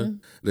smell,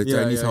 the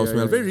Yeah, Chinese yeah, house yeah,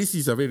 smell. yeah. Very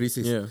racist, very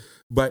racist. Yeah.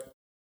 But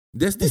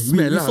there's this We,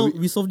 smell we, lah. solved,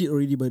 we solved it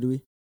already, by the way.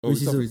 We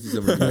solved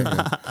racism. Right?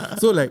 Yeah.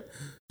 So like,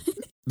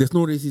 there's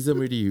no racism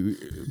already.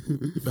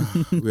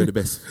 We're the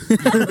best.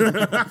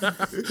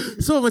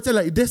 So macam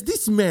like, there's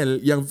this smell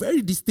yang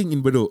very distinct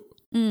in Bedok.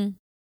 It's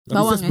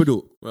Bawang just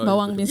Bedok.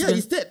 Bawang punya Yeah, smell.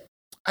 is that?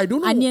 I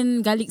don't know.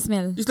 Onion garlic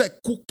smell. It's like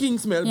cooking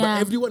smell,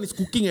 Yeah. but everyone is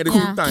cooking at the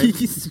Yeah. same time.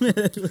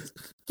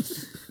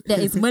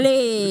 That is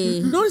Malay.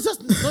 No, it's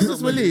just not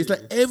just Malay. It's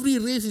like every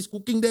race is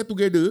cooking there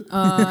together.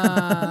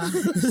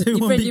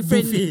 Different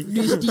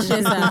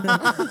dishes lah.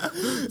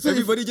 So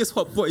everybody just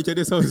hotpot each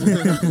other's house.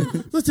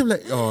 So it's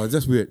like,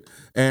 just weird.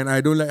 And I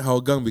don't like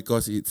Hougang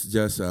because it's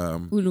just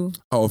Ulu.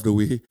 out of the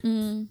way.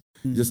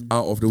 Just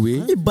out of the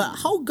way.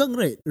 But Hougang,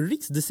 right,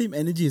 reeks the same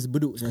energy as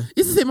Bedok.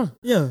 It's the same.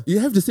 Yeah. You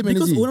have the same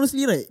Because energy.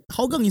 honestly, right,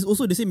 Hougang is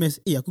also the same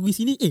as, aku pergi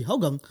sini,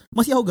 Hougang,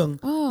 masih Hougang.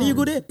 Oh. Then you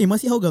go there,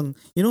 masih Hougang.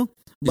 You know?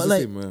 It's But the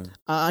like, same,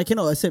 I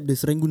cannot accept the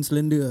Serangoon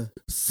slander.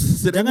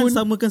 Serangoon,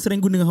 Jangan samakan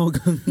Serangoon dengan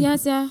Hougang. Ya,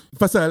 sia.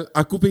 pasal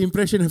aku punya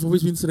impression have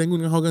always been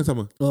Serangoon dengan Hougang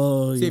sama.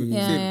 Oh, Same,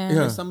 yeah. same.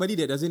 Yeah. As somebody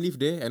that doesn't live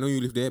there, I know you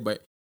live there,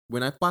 but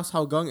when I pass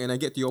Hougang and I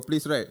get to your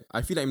place, right,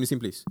 I feel like I'm in the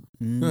same place.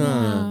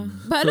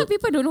 But a lot of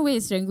people don't know where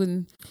is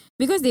Serangoon.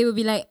 Because they will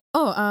be like,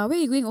 where are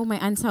you going? Oh, my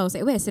aunt's house.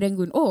 Like, where is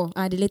Serangoon? Oh,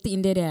 the Little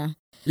India there.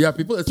 Yeah,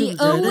 people assume.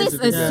 They always that's the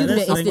thing. assume Yeah, that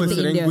that's it's Upper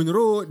Little India. Serangoon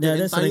Road, the Yeah,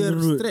 that's entire Serangoon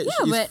Road. stretch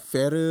Yeah, is but-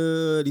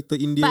 fairer, Little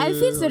India. But I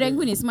feel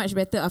Serangoon is much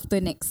better after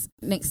next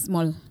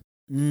mall.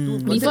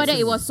 Mm. Before that,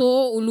 it was so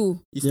ulu.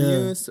 It's Yeah.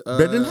 near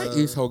Braddon Heights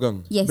is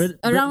Hougang. Yes,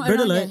 around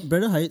there.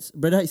 Brother Heights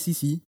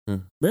CC.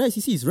 Brother Heights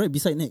CC is right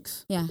beside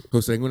next. Yeah,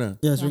 Oh, Serangoon. Yeah,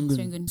 yeah, Serangoon.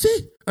 Serangoon.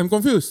 See, I'm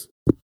confused.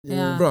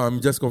 Yeah. Bro, I'm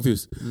just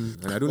confused.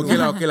 And I don't Okay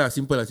know. lah,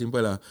 simple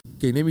lah.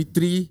 Okay, name me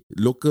 3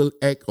 local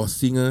act or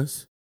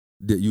singers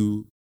that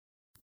you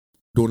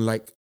don't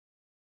like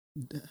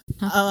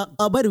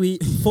By the way,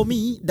 for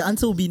me, the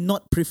answer will be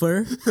not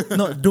prefer,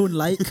 not don't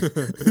like.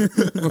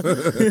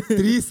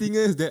 3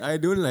 singers that I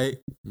don't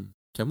like.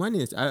 Macam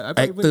mana? I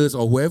Actors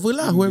or whoever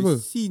lah, whoever.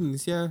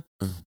 Scenes, yeah.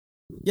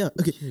 Yeah,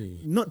 okay.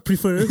 Not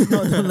prefer,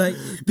 not don't like.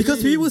 Because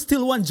we will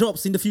still want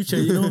jobs in the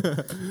future, you know.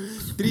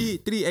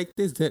 Three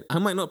actors that I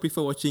might not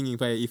prefer watching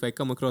if I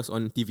come across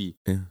on TV.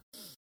 Yeah.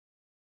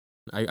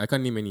 I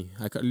can't name any.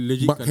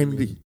 Legit Mark can't name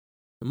Henry. any.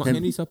 Mark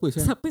Henry siapa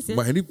sih? Siapa sih?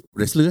 Mark Henry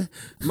wrestler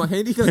Mark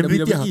Henry kan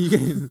Henry WWE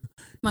kan.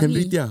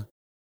 Henry Tia.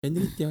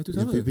 Henry Tia tu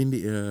Yang siapa?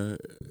 pendek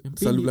Yang selalu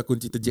pendek. berlakon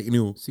cerita Jack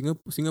Neo.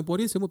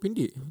 Singaporean semua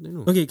pendek. I don't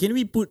know. Okay, can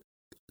we put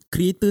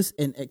creators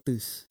and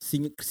actors?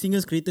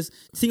 Singers, creators,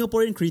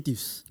 Singaporean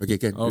creatives. Okay,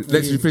 can. Okay,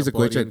 Let's rephrase the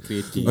Singaporean question.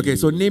 creative. Okay,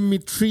 so name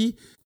me 3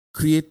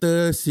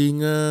 creators,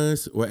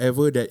 singers,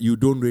 whatever that you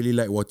don't really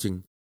like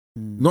watching.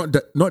 Not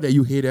that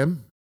you hate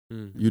them.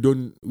 We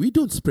don't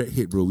spread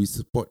hate, bro. We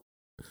support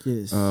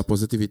Yes.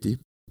 positivity,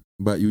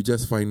 but you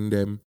just find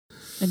them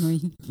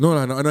Annoying. no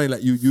lah, not annoying.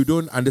 Like you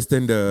don't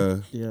understand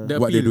the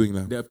The what they're appeal. doing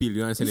lah. The appeal.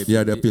 You understand the appeal?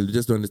 Yeah, the appeal. You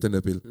just don't understand the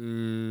appeal.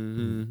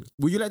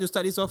 Would you like to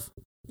start this off?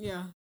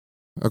 Yeah.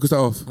 Aku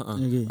start off.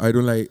 Okay. I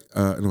don't like.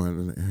 No, I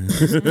don't like.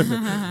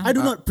 I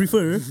do not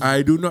prefer.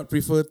 I do not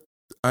prefer.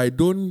 I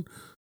don't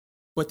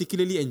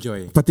Particularly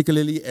enjoy.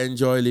 particularly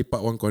enjoy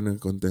Lepak One Corner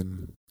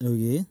content.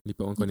 Okay.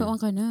 Lipat One Dapat Corner. orang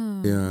kana.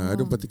 Yeah, I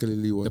don't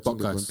particularly watch the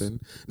podcast. content.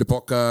 The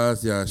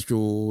podcast, yeah,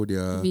 show,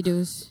 their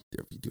Videos.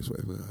 videos,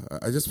 whatever.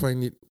 I just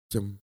find it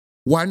macam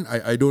one.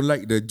 I don't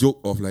like the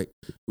joke of like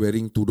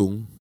wearing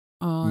tudung,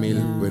 Oh, male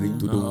yeah. wearing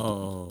tudung,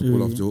 Oh.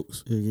 full of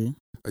jokes. Okay.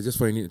 I just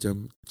find it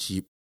macam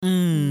cheap.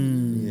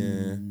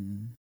 Yeah.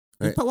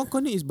 Right. Lipat One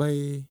Corner is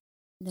by...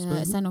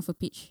 The Son of a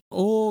Peach.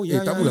 Oh,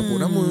 yeah. Tak boleh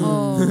pun nama.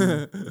 Oh.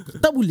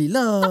 Tak boleh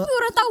lah. Tapi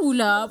orang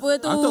tahulah apa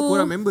tu. I thought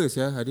korang members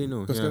ya. I didn't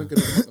know. Kau Yeah. sekarang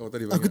kena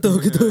tadi. Aku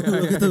tahu.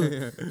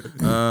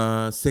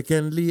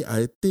 Secondly,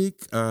 I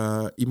take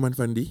Iman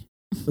Fandi.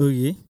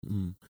 Okay.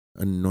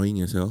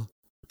 Annoying as hell.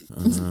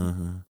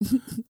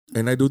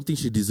 And I don't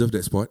think she deserved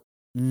that spot.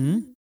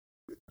 I'm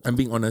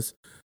being honest.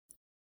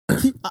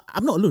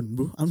 I'm not alone,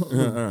 bro. I'm not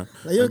alone.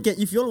 Like, okay,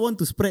 if you all want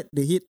to spread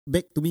the hate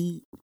back to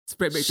me,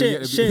 Spread back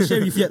to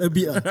share with Yat a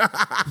bit.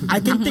 I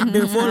can take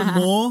the fall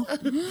more,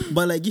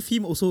 but like give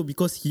him also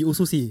because he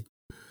also say.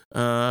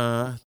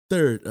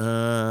 Third,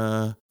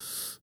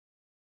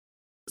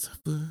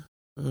 siapa?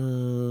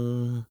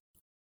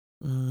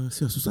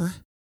 Siapa susah eh?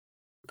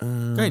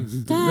 Kan?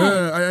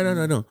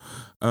 No.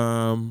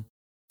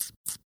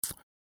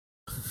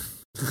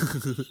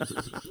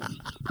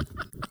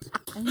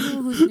 I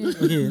know who's gonna...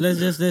 Okay, let's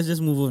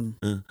just move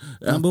on.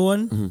 Number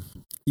 1,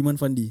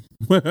 Iman Fandi.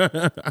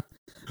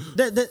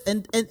 That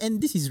and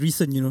this is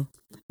recent, you know,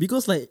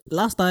 because like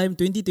last time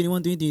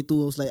 2021 2022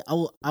 I was like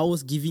I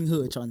was giving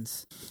her a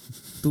chance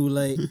to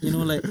like, you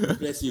know, like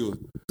Bless you.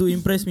 to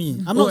impress me.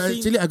 I'm not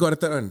saying Actually I got a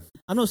third one.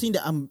 I'm not saying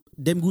that I'm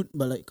damn good,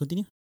 but like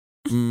continue.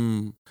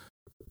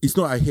 It's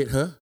not I hate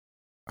her.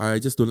 I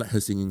just don't like her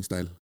singing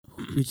style.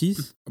 Which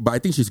is But I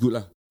think she's good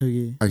lah.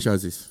 okay. Aisha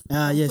Aziz.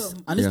 Yes,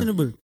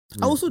 understandable.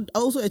 Yeah. I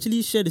also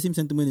actually share the same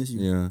sentiment as you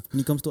Yeah. when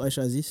it comes to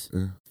Aisha Aziz.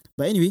 Yeah.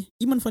 But anyway,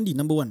 Iman Fandi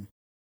number 1.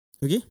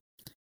 Okay,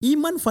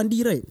 Iman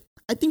Fandi, right?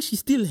 I think she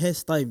still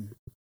has time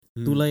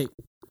to like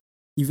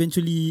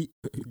eventually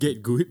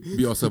Get good.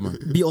 Be awesome lah.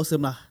 be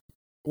awesome lah.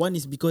 One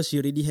is because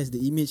she already has the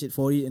image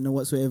for it and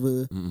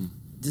whatsoever.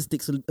 Just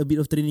takes a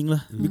bit of training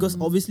lah. Because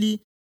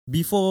obviously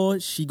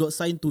before she got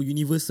signed to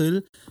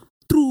Universal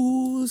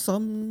through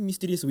some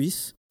mysterious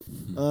ways,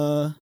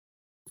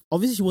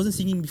 obviously she wasn't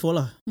singing before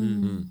lah.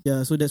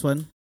 Yeah, so that's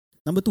one.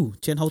 Number 2,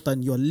 Chen Hao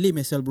Tan. You're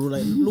lame as hell, bro.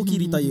 Like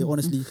low-key retire,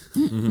 honestly.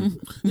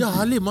 Ya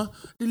Halim ah.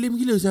 Dia lame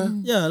gila sah.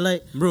 Yeah,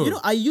 like Bro. you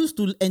know, I used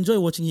to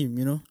enjoy watching him,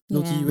 you know.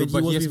 Low-key, Yeah. when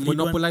But he he was has with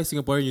Ridwan. monopolized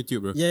Singaporean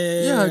YouTube, bro.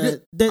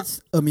 Yeah, that's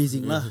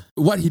amazing lah.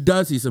 What he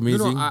does is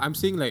amazing. No, I'm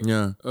saying like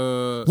Yeah.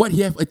 what What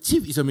he have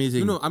achieved is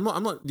amazing. No, I'm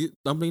not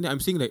dumping that.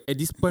 I'm saying like at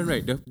this point,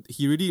 right,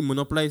 he really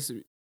monopolized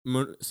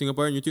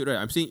Singaporean YouTube, right?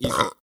 I'm saying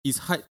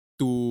it's hard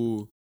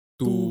to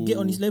To get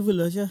on his level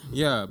lah, Syah.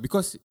 Yeah,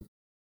 because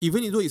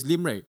even though it's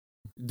lame, right,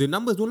 the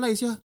numbers don't lie,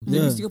 yeah.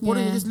 Yeah. The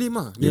Singaporean Yeah. is just lame,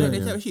 They Yeah. like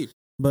that type of shit.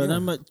 But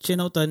Yeah. number Chen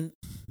Hao Tan,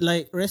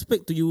 like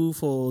respect to you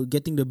for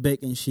getting the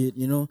bag and shit,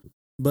 you know.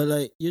 But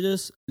like you're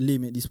just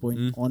lame at this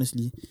point,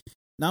 honestly.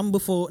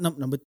 Number 3.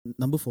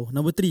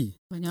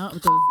 Banyak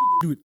betul.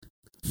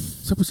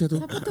 Siapa sih tu?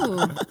 Siapa tu?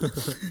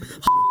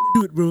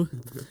 Dude, bro.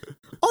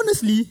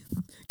 Honestly,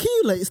 can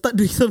you like start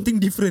doing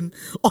something different?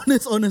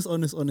 Honest.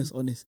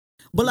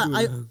 But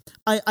like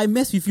I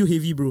mess with you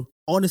heavy, bro.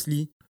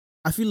 Honestly,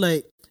 I feel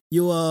like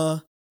you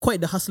are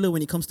quite the hustler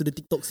when it comes to the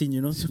TikTok scene,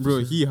 you know.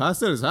 Bro, he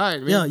hustles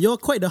hard, man. Yeah, you're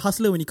quite the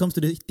hustler when it comes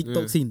to the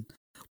TikTok scene.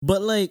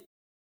 But like,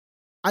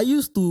 I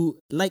used to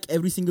like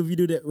every single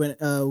video that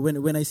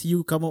when I see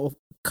you come up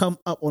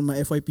on my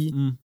FYP.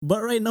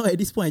 But right now at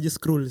this point I just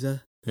scroll,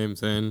 yeah. Him,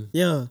 son.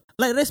 Yeah,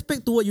 like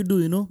respect to what you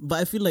do, you know.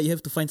 But I feel like you have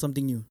to find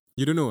something new.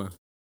 You don't know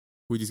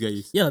who this guy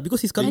is? Yeah,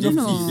 because he's coming I don't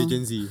from know. The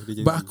Gen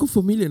Z. But aku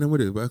familiar nama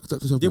dia. But aku tak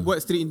tahu siapa. Dia buat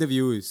street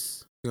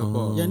interviews.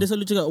 Singapore. Yang dia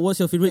selalu cakap, what's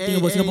your favourite thing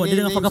about Singapore? Dia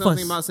dengan Fakar Faz.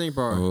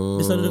 Singapore.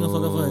 Dia selalu dengan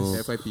Fakar Faz.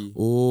 FIP.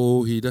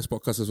 Oh, he does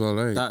podcast as well,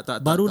 right? Tak.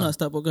 Baru nak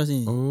start podcast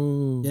ni.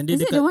 Oh. Yang dia Is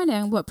it dekat the one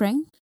yang buat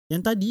prank? yang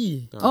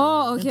tadi.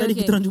 Oh, Yang okay, tadi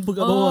okay. kita orang jumpa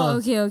kat bawah.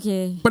 Oh,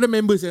 okay. Pada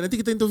members ya. Nanti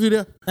kita interview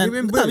dia.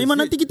 Tak, memang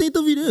nanti kita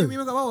interview dia.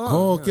 Memang kat bawah.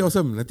 Oh, okay,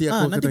 awesome. Nanti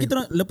aku Nanti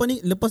kita orang,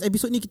 lepas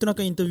episod ni kita orang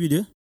akan interview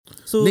dia.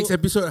 So next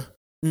episode lah.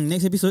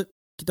 next episode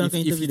kita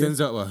akan If interview it dia.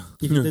 turns up lah.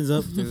 If it turns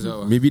up.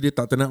 Maybe dia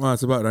tak tenat lah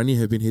sebab Rani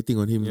have been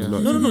hating on him a lot.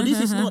 No, this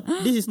is not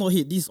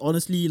hate. This is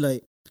honestly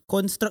like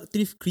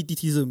constructive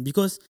criticism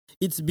because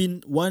it's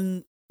been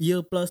 1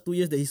 year plus 2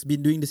 years that he's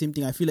been doing the same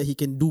thing. I feel like he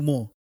can do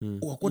more.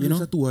 Oh, aku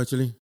ada satu lah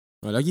actually.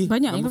 Lagi?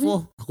 Banyak yang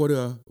Number 4. Aku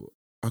ada.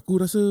 Aku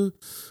rasa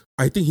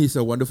I think he's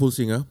a wonderful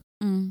singer.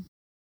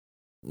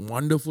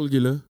 Wonderful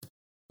gila.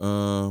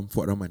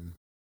 Fuad Rahman.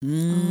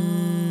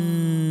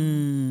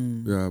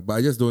 Yeah, but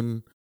I just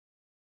don't.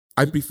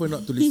 I prefer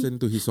not to listen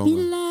to his song.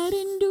 Bila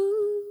rindu.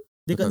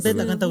 Dia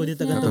takkan tahu.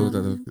 Tak tahu.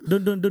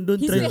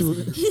 Don't try to.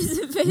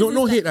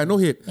 No hate lah, no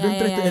hate. Don't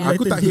try to enlighten.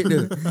 Aku tak hate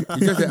dia.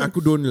 It's just that aku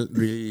don't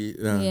really.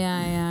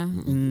 Yeah.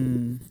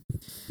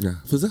 Yeah,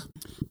 Fuzah?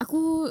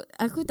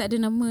 Aku tak ada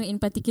nama in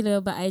particular,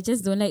 but I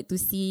just don't like to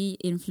see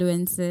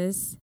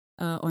influencers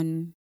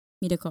on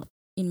Mediacorp.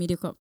 In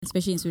Mediacorp,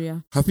 especially in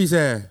Suria. Hafiz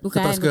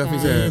Bukan, Kau tak suka bukan.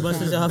 Hafiz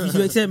Bahasa Hafiz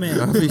UXM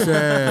Hafiz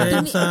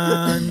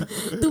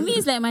To me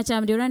it's like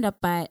macam diorang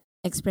dapat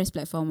express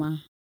platform lah.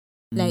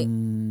 Like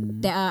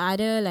there are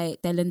other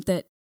like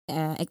talented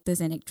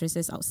actors and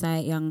actresses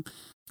outside yang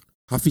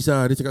Hafiz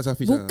lah. Dia cakap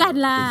Hafiz lah. bukan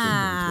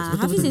lah.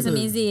 Hafiz is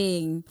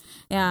amazing.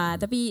 Ya,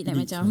 tapi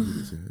like macam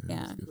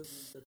yeah.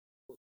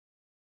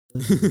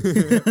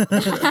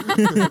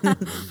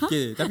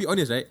 Okay, tapi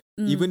honest right,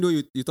 even though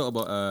you talk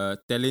about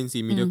talents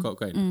in Mediacorp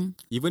kan,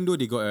 even though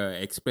they got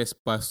express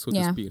pass so to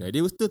speak, right,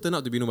 they will still turn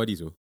out to be nobody.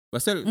 So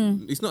pasal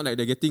it's not like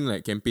they're getting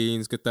like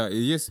campaigns ke tak.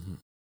 It's just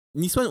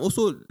this one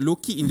also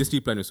low-key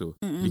industry plan also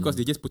because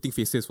they're just putting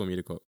faces for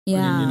Mediacorp.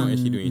 Yeah. They're not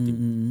actually doing anything.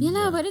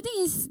 Yalah, but the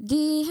thing is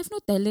they have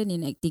no talent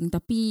in acting,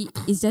 tapi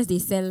it's just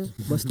they sell.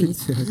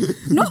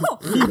 No,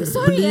 I'm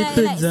sorry.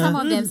 Like some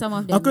of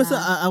them. Aku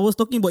rasa I was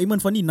talking about Iman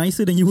Fandi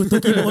nicer than you were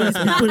talking about all these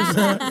people.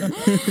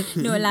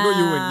 No lah. No,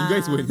 you won't. You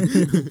guys won't.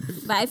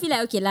 But I feel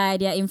like okay lah,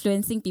 they are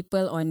influencing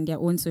people on their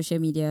own social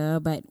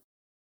media, but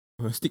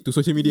Stick to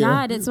social media.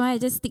 yeah, that's why I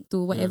just stick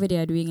to whatever they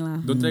are doing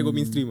lah. Don't try go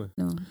mainstream.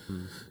 No.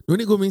 Don't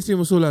need go mainstream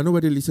also lah.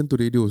 Nobody listen to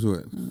radio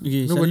also.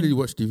 Okay, Nobody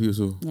watch TV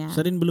also. Yeah.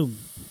 Sharin belum.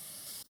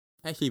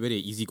 Actually very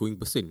easy going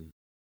person.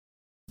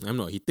 I'm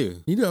not a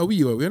hater. Neither are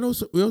we. We're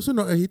also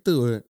not a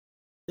hater. Right?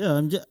 Yeah,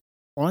 I'm just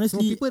Some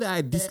honestly people that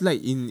I dislike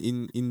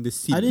in the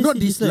scene. I didn't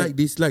Not see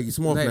dislike. It's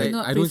more of like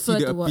Not I don't see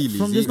prefer the to watch. appeal.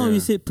 from just now we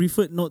said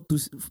preferred not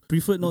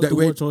that to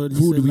way watch or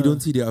food listen we lah.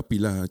 don't see their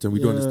appeal lah. Macam we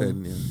don't Yeah. understand.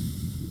 Yeah.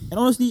 And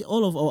honestly,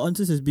 all of our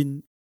answers has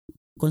been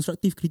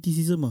constructive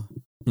criticism lah.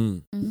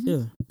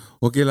 Yeah.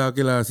 Okay lah.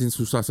 Since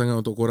susah sangat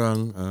untuk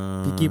korang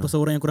Fikir pasal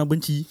orang yang korang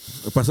benci.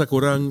 pasal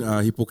korang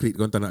hypocrite.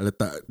 Korang tak nak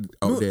letak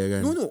out there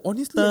kan. No,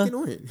 honestly I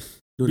cannot.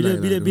 Don't lie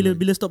lah.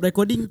 Bila stop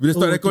recording. Bila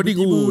start recording,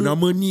 tiba-tiba-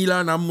 nama ni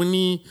lah, nama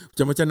ni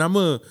macam-macam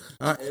nama.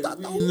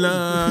 Edwin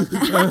lah.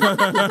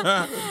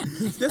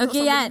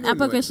 Okay, Yan,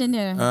 apa question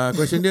dia?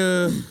 Question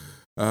dia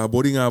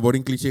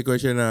boring cliche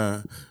question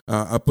lah.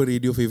 Apa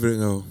radio favourite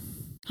kau?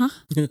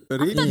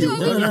 Radio.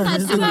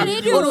 Tak suka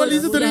radio. Oh, nobody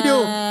listen to radio.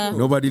 Yeah.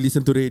 Nobody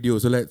listen to radio.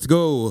 So let's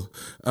go.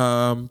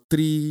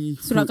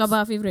 3 Surat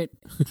khabar favourite.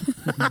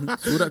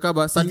 Surat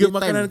khabar. 3 Sunday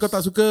makanan Times. kau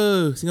tak suka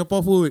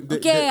Singapore food.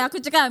 Okay,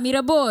 aku cakap mie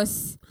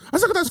rebus.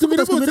 Asal kau tak suka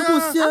mie rebus?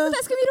 Aku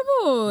tak suka mie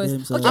rebus.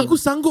 Okay. Aku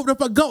sanggup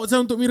dapat gout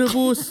saya untuk mie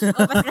rebus.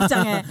 Oh, pasal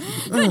kacang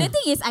No, the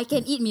thing is I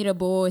can eat mie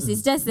rebus.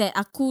 It's just that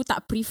aku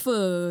tak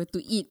prefer to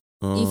eat.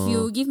 If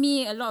you give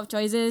me a lot of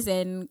choices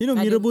and You know,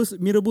 mie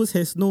rebus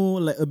has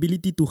no like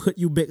ability to hurt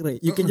you back, right?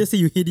 You can just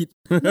say you hate it.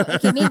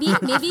 okay, maybe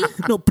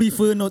Not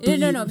prefer not to eat.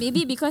 No,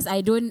 maybe because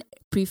I don't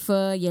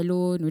prefer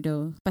yellow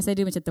noodle. Pasal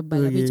dia macam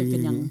tebal, habis macam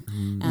kenyang.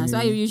 So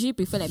I usually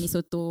prefer like mi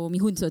soto,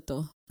 mihun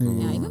soto.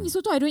 Even mi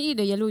soto I don't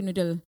eat the yellow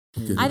noodle.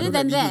 Okay. Other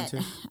than that,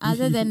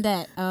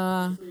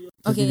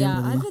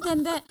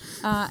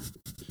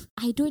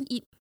 I don't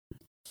eat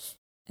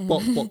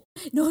Pork. No.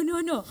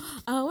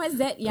 What's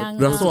that yang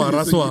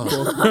Raswa.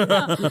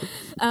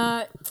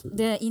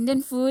 the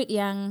Indian food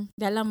yang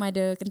dalam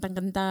ada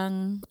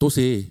kentang-kentang.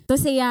 Tose.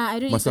 Tose ya,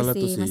 I don't Masala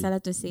eat tose.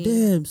 masala tose.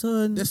 Damn,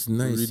 son. That's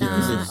nice. Really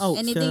Yeah. Ouch,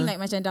 Anything sia. like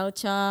macam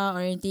dalcha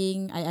or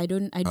anything, I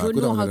don't Aku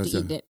know tak how makan to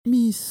dalcha. eat that.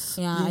 Miss.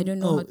 Yeah, I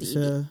don't know how to eat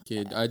it.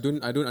 Okay, I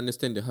don't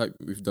understand the hype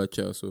with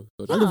Dacha also.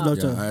 I love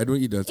dalcha. Yeah, I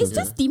don't eat that. It's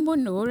just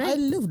timun though, I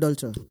right? love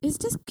dalcha. It's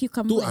just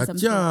cucumber tu and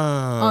something.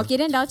 acar. Oh, okay,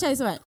 then dalcha is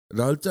what?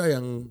 Dalcha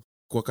yang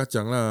kuah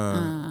kacang lah.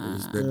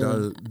 It's the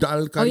dal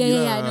Oh kari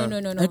yeah. lah.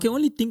 No. I can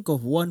only think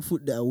of one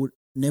food that I would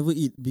never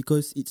eat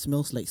because it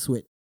smells like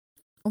sweat.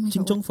 Oh my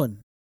Ching god. chong fun.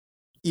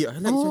 Yeah,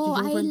 I like Oh,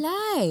 I Chong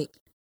like.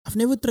 I've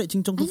never tried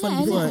ching chong I fun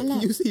like, before. I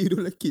like. You say you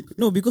don't like it.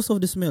 No, because of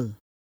the smell.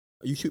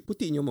 You should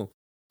put it in your mouth.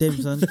 Damn,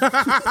 son.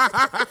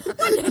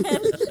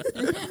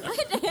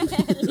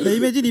 Like,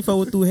 imagine if I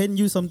were to hand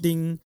you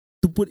something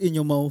to put in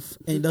your mouth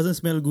and it doesn't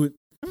smell good.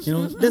 You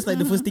know, that's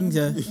like the first things,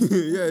 yeah.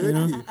 Yeah, You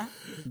know,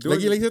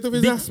 Lagi satu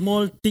big,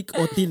 small, thick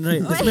or thin, right?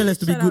 The smell has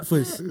to be Shut good up.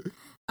 first.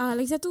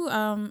 Lagi satu,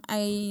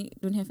 I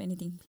don't have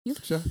anything. You?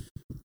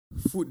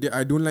 Food that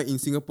I don't like in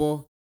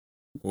Singapore.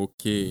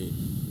 Okay.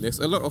 There's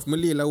a lot of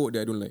Malay lauk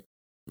that I don't like.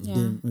 Yeah,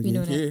 Damn, we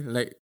know that. Okay,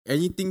 like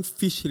anything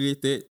fish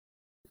related,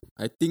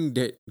 I think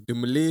that the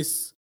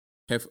Malays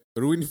have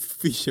ruined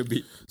fish a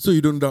bit. So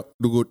you don't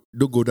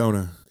go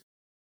down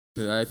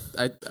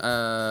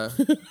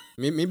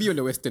Maybe on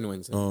the Western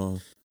ones. Oh,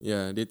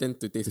 Yeah, they tend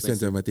to taste kesian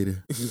nice. saya mati dia.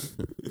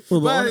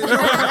 Oh, But,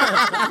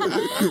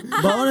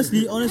 but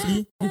honestly,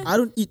 I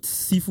don't eat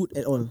seafood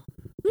at all.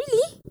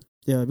 Really?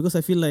 Yeah, because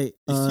I feel like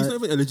she's not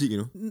even allergic,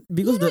 you know.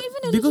 because You're the not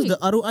even because the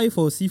allergic. ROI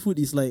for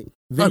seafood is like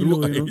very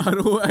low. You know?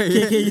 ROI.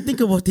 Okay, you think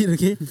about it.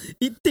 Okay,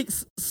 it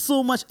takes so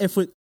much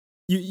effort.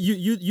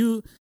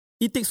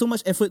 It takes so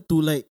much effort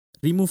to like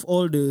remove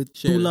all the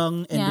Shell.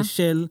 tulang and the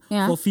shell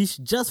Yeah. for fish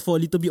just for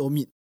a little bit of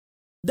meat.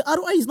 The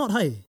ROI is not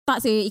high. Tak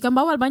say, ikan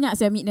bawal banyak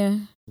saya meat dia.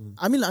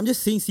 I mean, I'm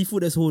just saying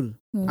seafood as whole.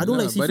 I don't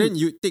like But then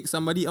seafood. you take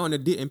somebody out on a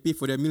date and pay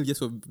for their meal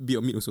just for a bit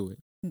of meat also.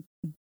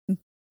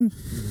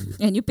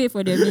 And you pay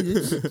for the meal.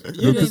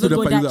 You don't Itu even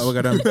go dapat juga Dutch.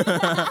 kadang.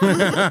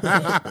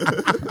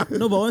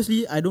 No, but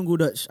honestly, I don't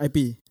go Dutch. I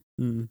pay.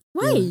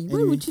 Why? Yeah,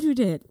 Why anyway. would you do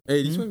that?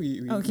 Hey, this one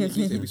we Okay,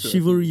 next okay. episode.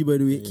 Chivalry, by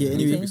the way. Okay, Yeah,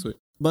 anyway. next episode.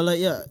 But like,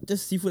 yeah,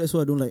 just seafood as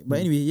well I don't like. But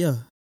anyway, yeah.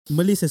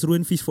 Malays has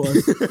ruined fish for us.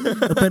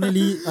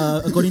 Apparently,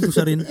 according to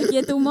Sharin.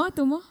 Okay, two more.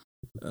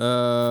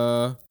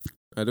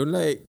 I don't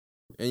like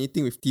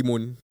anything with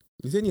timun.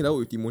 Is there any lauk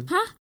with timun?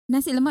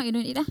 Nasi lemak you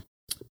don't eat lah.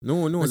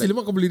 No, Nasi like,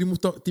 lemak kau boleh remove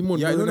timun.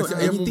 yeah, no, Nasi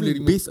ayam pun boleh anything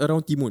remove. based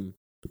around timun.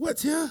 What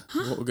yeah?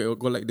 Okay,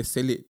 go like the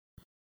salad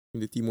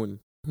with the timun.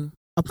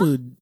 Apa?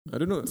 I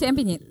don't know. Saya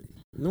ambil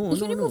No,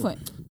 You can remove what?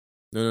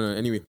 No.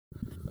 Anyway,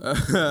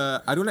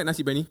 I don't like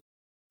nasi biryani.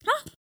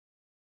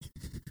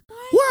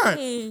 What?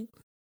 Hey,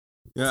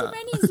 nasi Yeah,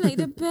 biryani is like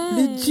the best.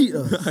 Legit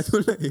ah. I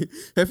don't like.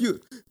 Have you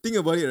think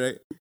about it, right?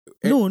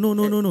 No.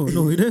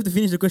 You don't have to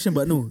finish the question,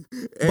 but no.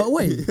 But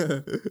why?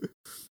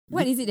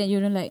 What is it that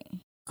you don't like?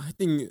 I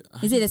think.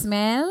 Is it the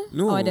smell?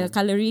 No. Or the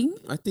colouring?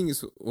 I think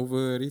it's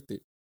overrated.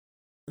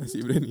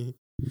 Nasi biryani.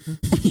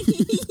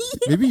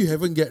 Maybe you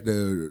haven't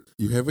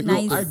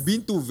Nice. I've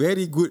been to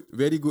very good,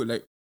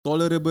 like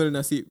tolerable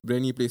nasi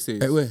biryani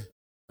places. At where?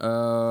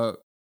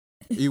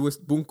 It was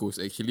bungkus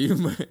actually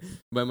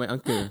by my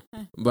uncle.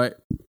 But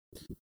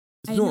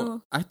I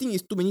know. I think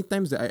it's too many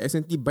times that I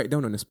accidentally bite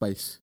down on the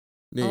spice.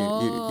 Then it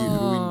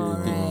ruined the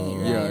thing.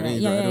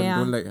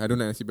 I don't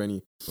like nasi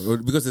biryani.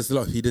 Because there's a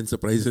lot of hidden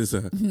surprises.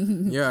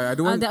 Yeah, I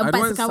don't want the I don't empat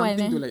want sekawan,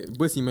 something to like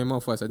burst in my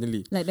mouth first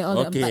suddenly. Like all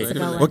the empat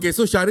sekawan. Okay,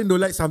 so Sharin don't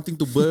like something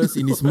to burst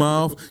in his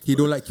mouth. He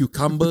don't like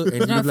cucumber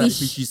and he Not don't like fish.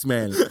 fishy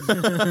smell.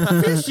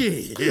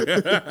 Fishy.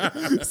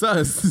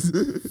 Sus.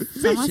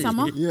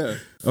 Sama-sama. Yeah.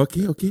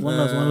 Okay. One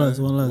last.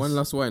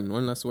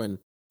 One last one.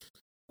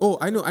 Oh,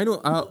 I know.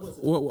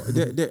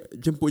 That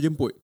jemput.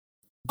 Jemput?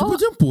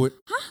 Jemput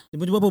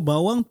apa?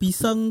 Bawang,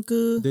 pisang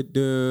ke?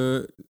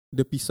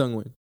 The pisang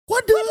one.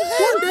 What the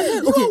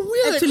hell? Okay,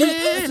 weird, actually,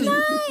 man.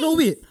 no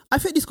wait.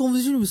 I've had this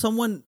conversation with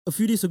someone a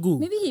few days ago.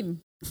 Maybe him.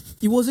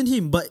 It wasn't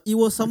him, but it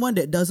was someone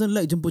that doesn't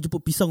like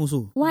jemput-jemput pisang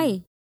also.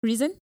 Why?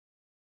 Reason?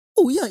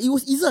 Oh yeah, it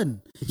was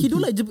Izan. He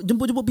don't like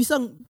jemput-jemput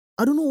pisang.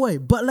 I don't know why,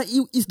 but like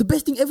it's the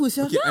best thing ever,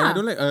 sia. Okay, and I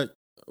don't like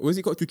what's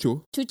it called,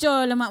 cuco?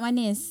 Cucur lemak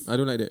manis. I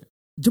don't like that.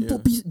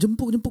 Jemput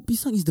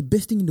pisang is the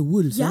best thing in the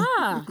world, sia.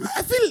 Yeah.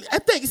 I feel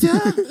attacked,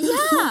 yeah.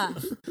 Yeah.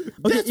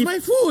 That's my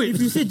food. If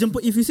you say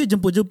jemput,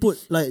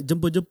 like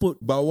jemput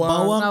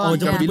Bawang or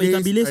jemput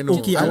ikan bilis, I know.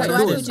 okay, I I like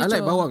like those. that. I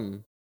like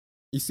bawang.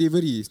 It's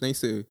savoury. It's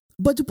nicer.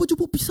 But jemput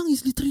pisang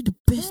is literally the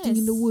best thing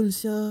in the world,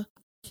 sia.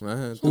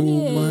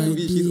 Oh my to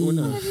each his own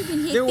lah. Have you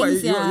been Then why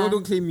hating, you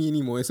don't claim me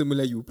anymore as a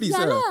Melayu? Please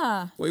Yeah lah. lah.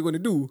 What you gonna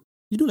do?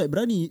 You don't like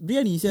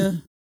biryani, sia.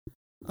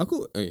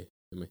 Aku never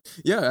mind.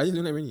 Yeah, I just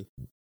don't like biryani.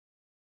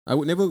 I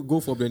would never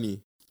go for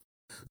biryani.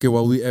 Okay,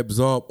 while we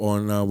absorb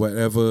on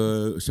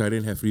whatever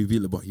Sharin have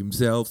revealed about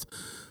himself,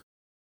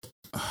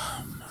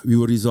 we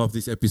will resolve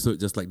this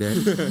episode just like that.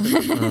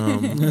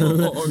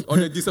 on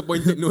a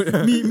disappointed note.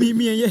 me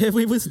and you haven't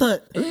even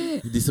start.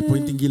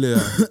 Disappointing gila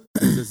lah.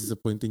 Just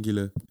disappointing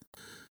gila.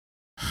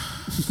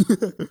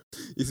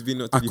 It's been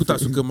not Aku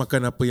tak suka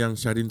makan apa yang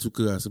Sharin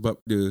suka lah, sebab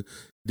dia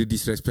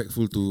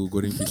disrespectful to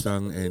goreng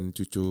pisang and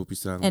cucur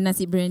pisang And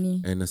nasi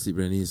biryani. and nasi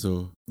biryani.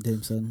 So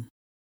Damn, son.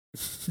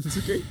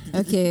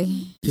 Okay.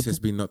 this has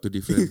been not too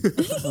different.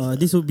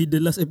 This will be the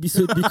last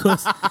episode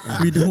because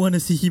we don't want to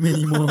see him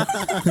anymore.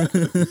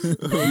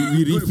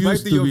 we Goodbye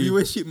refuse to to your be.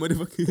 viewership,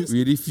 motherfuckers.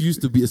 We refuse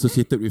to be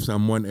associated with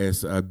someone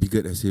as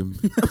bigot as him.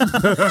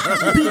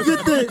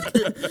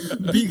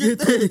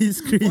 Bigoted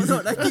is crazy. For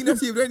not liking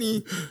nasi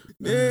biryani.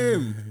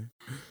 Damn.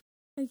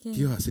 Okay.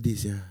 Dia sedih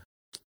sia.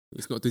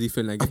 It's not too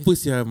different lagi. Apa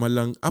sia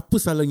malang? Apa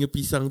salahnya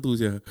pisang tu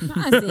sia?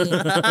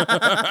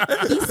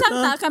 Pisang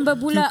tak akan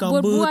berbuah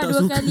Cucumber tak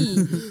dua suka. kali.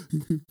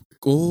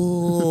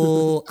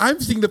 Oh, I'm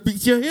seeing the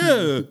picture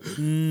here.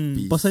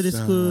 Pasal dia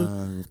suka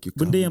Pisang,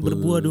 benda yang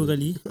cucumber. berbuah 2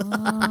 kali.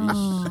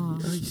 Oh.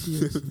 I see.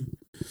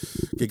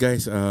 Okay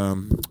guys,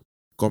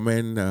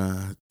 comment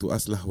to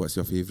us lah what's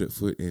your favourite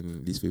food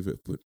and least favourite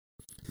food.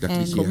 Dah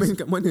And cliche Comment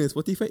kat mana?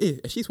 Spotify?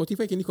 Actually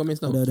Spotify can you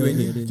comments now? Ada.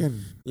 Q&A. kan.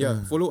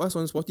 Yeah, follow us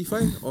on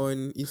Spotify,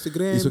 on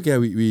Instagram. It's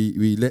okay,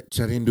 we let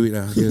Sharin do it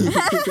lah. Dia.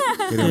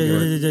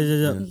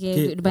 Sekejap.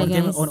 Okay, goodbye,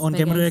 guys. On Bye,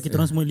 camera guys. kita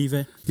orang semua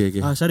leave Okay.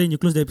 Sharin, you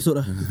close the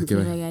episode lah. Okay,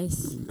 bye. Bye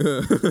guys.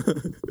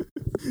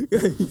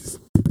 Guys.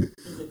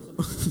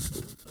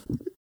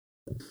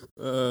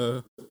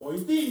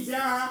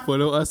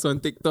 Follow us on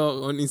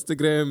TikTok, on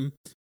Instagram.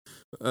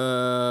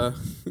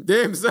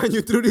 Damn son, you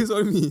threw this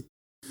on me.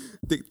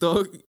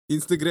 TikTok,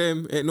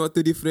 Instagram at Not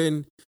Too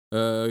Different.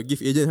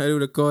 Give Agent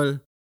Hairul a call.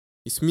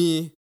 It's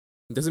me.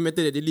 It doesn't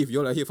matter that they leave.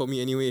 Y'all are here for me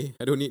anyway.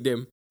 I don't need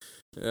them.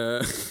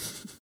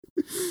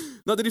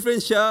 Not Too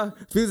Different, Shah,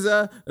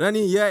 Filza,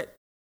 Rani, Yat.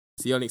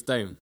 See y'all next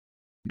time.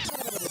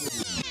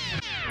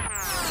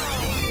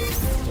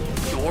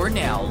 You're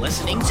now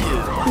listening to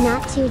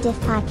Not Too Diff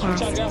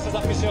Podcast. Gracias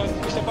afición,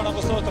 este para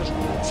vosotros.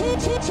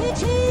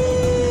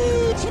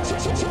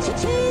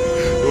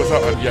 What's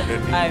up, I'm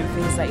I'm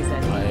Filza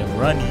Izan. I am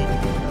Rani.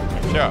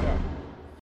 Yeah.